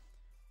yes.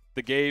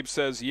 The Gabe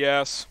says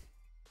yes.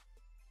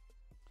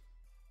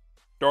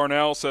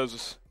 Darnell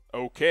says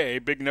okay.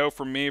 Big no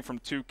from me from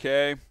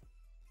 2K.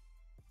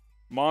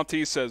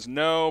 Monty says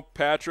no.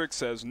 Patrick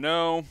says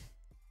no.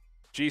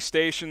 G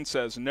Station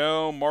says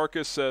no.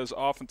 Marcus says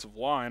offensive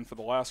line for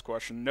the last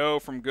question. No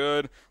from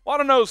Good. A lot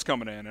of no's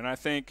coming in, and I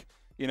think,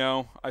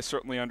 I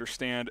certainly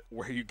understand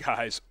where you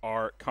guys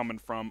are coming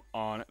from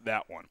on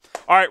that one.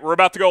 All right, we're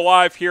about to go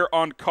live here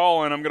on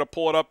Callin. I'm going to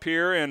pull it up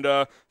here and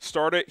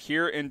start it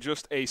here in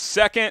just a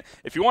second.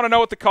 If you want to know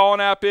what the Callin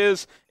app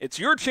is, it's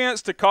your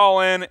chance to call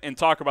in and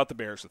talk about the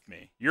Bears with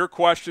me. Your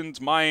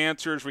questions, my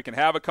answers. We can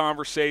have a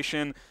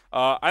conversation.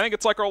 I think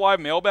it's like our live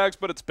mailbags,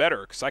 but it's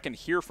better because I can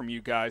hear from you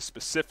guys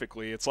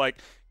specifically. It's like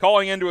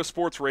calling into a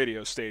sports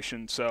radio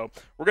station. So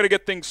we're going to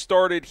get things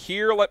started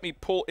here. Let me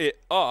pull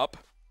it up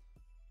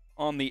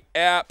on the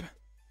app.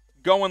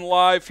 Going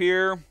live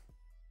here.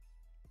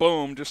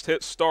 Boom, just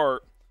hit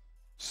start.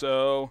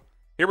 So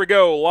here we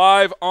go,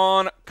 live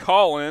on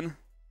Callin.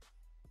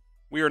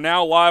 We are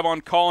now live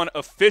on Callin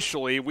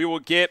officially. We will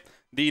get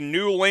the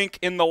new link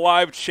in the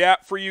live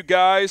chat for you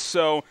guys,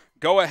 so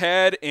go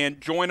ahead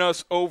and join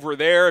us over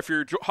there. If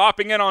you're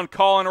hopping in on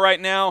Callin right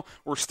now,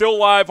 we're still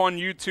live on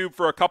YouTube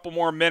for a couple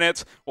more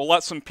minutes. We'll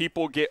let some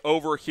people get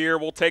over here.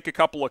 We'll take a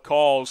couple of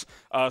calls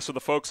so the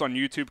folks on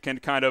YouTube can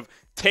kind of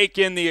take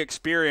in the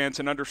experience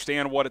and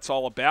understand what it's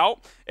all about,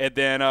 and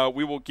then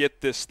we will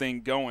get this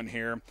thing going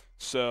here.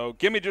 So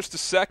give me just a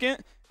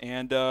second,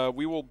 and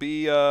we will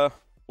be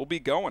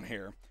going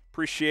here.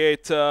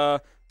 Appreciate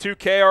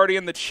 2K already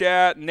in the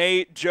chat.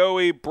 Nate,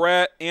 Joey,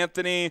 Brett,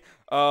 Anthony,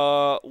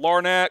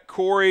 Larnett,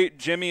 Corey,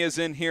 Jimmy is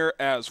in here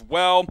as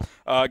well.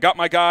 Got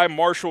my guy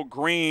Marshall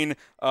Green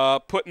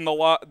putting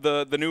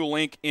the new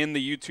link in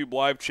the YouTube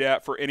live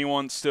chat for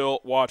anyone still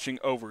watching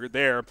over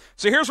there.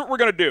 So here's what we're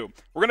going to do.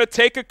 We're going to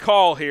take a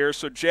call here.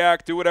 So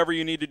Jack, do whatever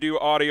you need to do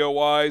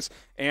audio-wise,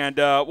 and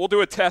we'll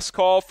do a test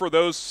call for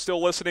those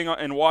still listening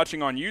and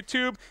watching on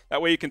YouTube.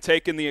 That way you can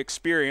take in the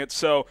experience.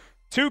 So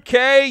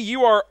 2K,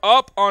 you are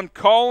up on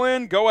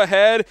call-in. Go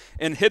ahead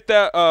and hit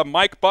that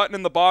mic button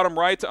in the bottom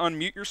right to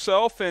unmute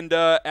yourself and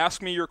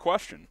ask me your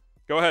question.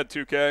 Go ahead,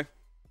 2K.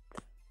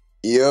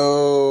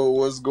 Yo,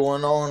 what's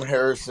going on,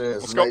 Harrison?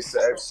 It's nice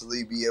to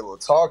actually be able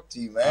to talk to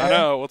you, man. I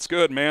know. What's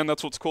good, man?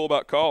 That's what's cool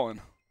about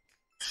calling.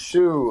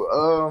 Shoot,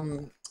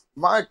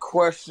 my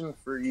question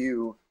for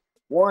you,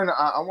 one,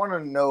 I want to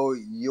know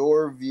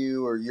your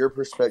view or your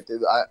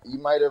perspective. You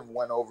might have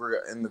went over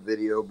it in the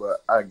video,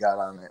 but I got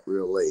on it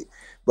real late.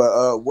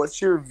 But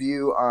what's your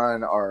view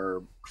on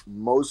our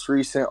most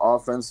recent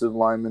offensive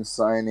lineman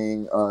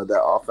signing,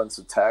 that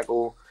offensive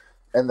tackle?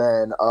 And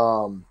then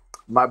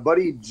my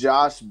buddy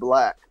Josh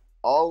Black,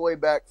 all the way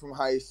back from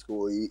high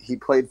school, he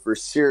played for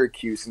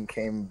Syracuse and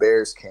came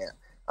Bears camp.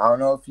 I don't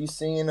know if you've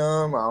seen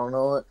him. I don't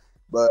know it.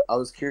 But I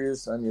was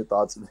curious on your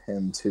thoughts of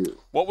him, too.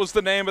 What was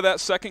the name of that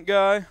second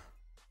guy?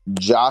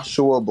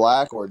 Joshua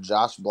Black or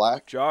Josh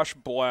Black? Josh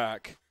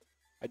Black.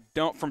 I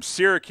don't from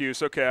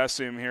Syracuse. Okay, I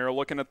see him here.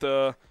 Looking at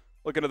the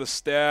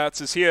stats.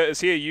 Is he a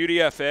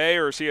UDFA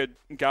or is he a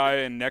guy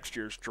in next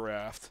year's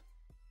draft?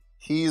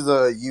 He's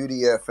a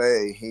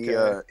UDFA. He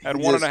had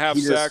 1.5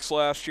 sacks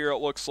last year, it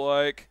looks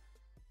like.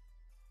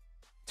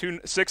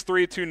 6'3",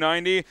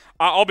 290.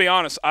 I'll be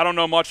honest, I don't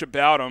know much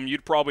about him.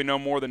 You'd probably know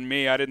more than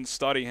me. I didn't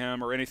study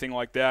him or anything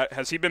like that.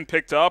 Has he been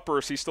picked up or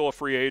is he still a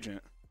free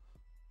agent?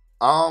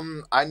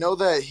 I know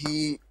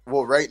that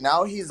right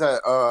now he's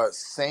at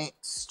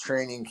Saints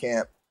training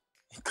camp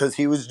because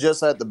he was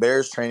just at the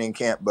Bears training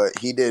camp, but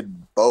he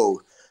did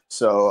both.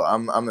 So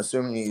I'm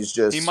assuming he's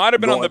just. He might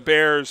have been on the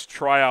Bears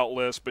tryout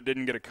list, but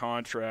didn't get a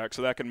contract,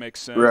 so that can make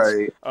sense.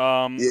 Right.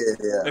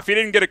 Yeah. If he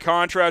didn't get a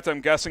contract, I'm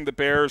guessing the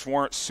Bears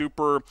weren't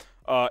super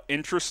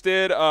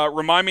interested.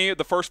 Remind me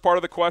the first part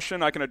of the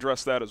question. I can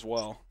address that as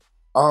well.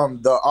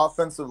 The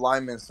offensive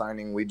lineman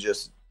signing we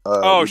just.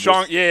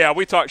 Sean. Yeah,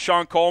 we talked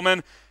Shon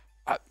Coleman.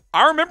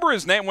 I remember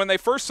his name when they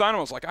first signed him.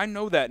 I was like, I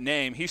know that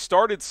name. He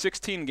started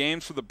 16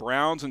 games for the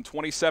Browns in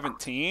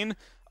 2017.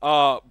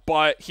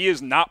 But he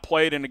has not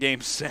played in a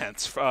game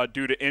since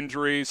due to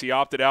injuries. He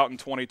opted out in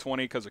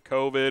 2020 because of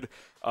COVID.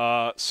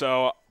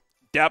 So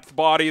depth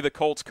body, the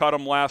Colts cut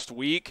him last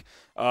week.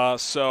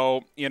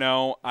 So,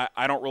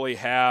 I don't really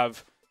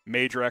have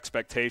major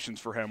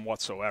expectations for him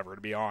whatsoever,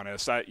 to be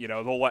honest.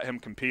 They'll let him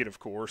compete, of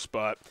course,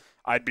 but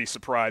I'd be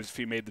surprised if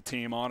he made the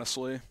team,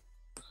 honestly.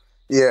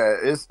 Yeah,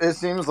 it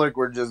seems like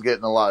we're just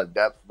getting a lot of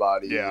depth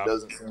body. Yeah. It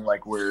doesn't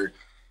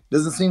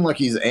seem like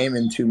he's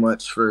aiming too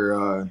much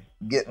for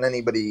getting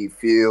anybody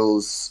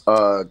feels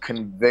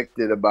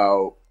convicted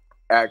about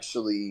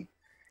actually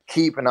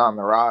keeping on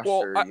the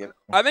roster. Well,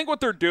 I think what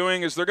they're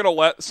doing is they're going to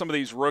let some of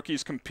these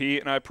rookies compete,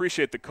 and I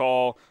appreciate the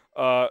call,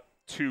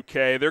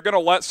 2K. They're going to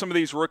let some of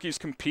these rookies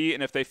compete,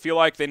 and if they feel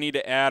like they need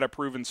to add a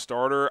proven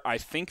starter, I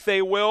think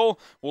they will.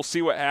 We'll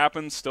see what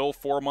happens. Still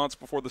 4 months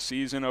before the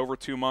season, over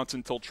 2 months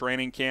until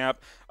training camp.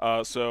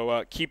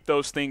 So keep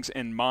those things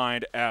in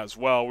mind as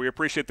well. We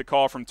appreciate the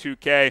call from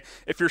 2K.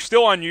 If you're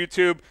still on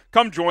YouTube,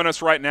 come join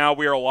us right now.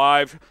 We are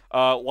live.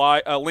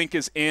 A link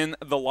is in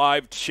the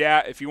live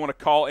chat. If you want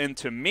to call in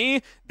to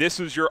me, this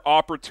is your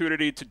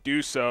opportunity to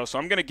do so. So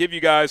I'm going to give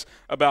you guys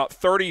about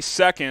 30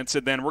 seconds,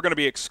 and then we're going to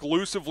be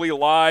exclusively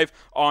live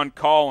on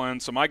call-in.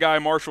 So my guy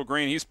Marshall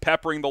Green, he's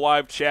peppering the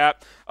live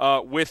chat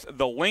with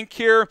the link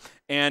here,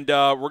 and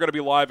we're going to be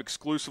live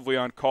exclusively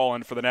on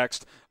call-in for the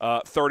next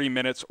 30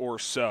 minutes or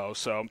so.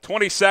 So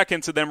 20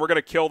 seconds, and then we're going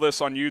to kill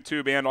this on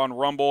YouTube and on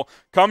Rumble.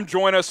 Come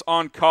join us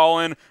on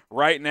call-in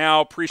right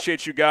now.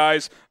 Appreciate you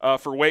guys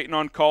for waiting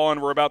on call-in.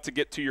 We're about to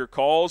get to your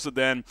calls, and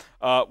then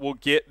we'll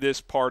get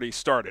this party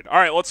started. All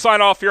right, let's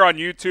sign off here on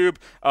YouTube.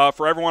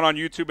 For everyone on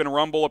YouTube and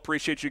Rumble,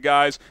 appreciate you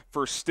guys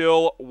for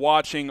still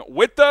watching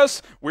with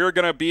us. We're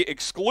going to be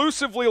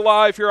exclusively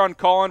live here on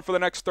call-in for the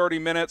next 30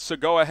 minutes, so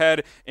go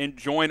ahead and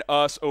join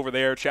us over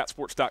there,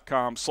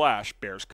 chatsports.com/Bears.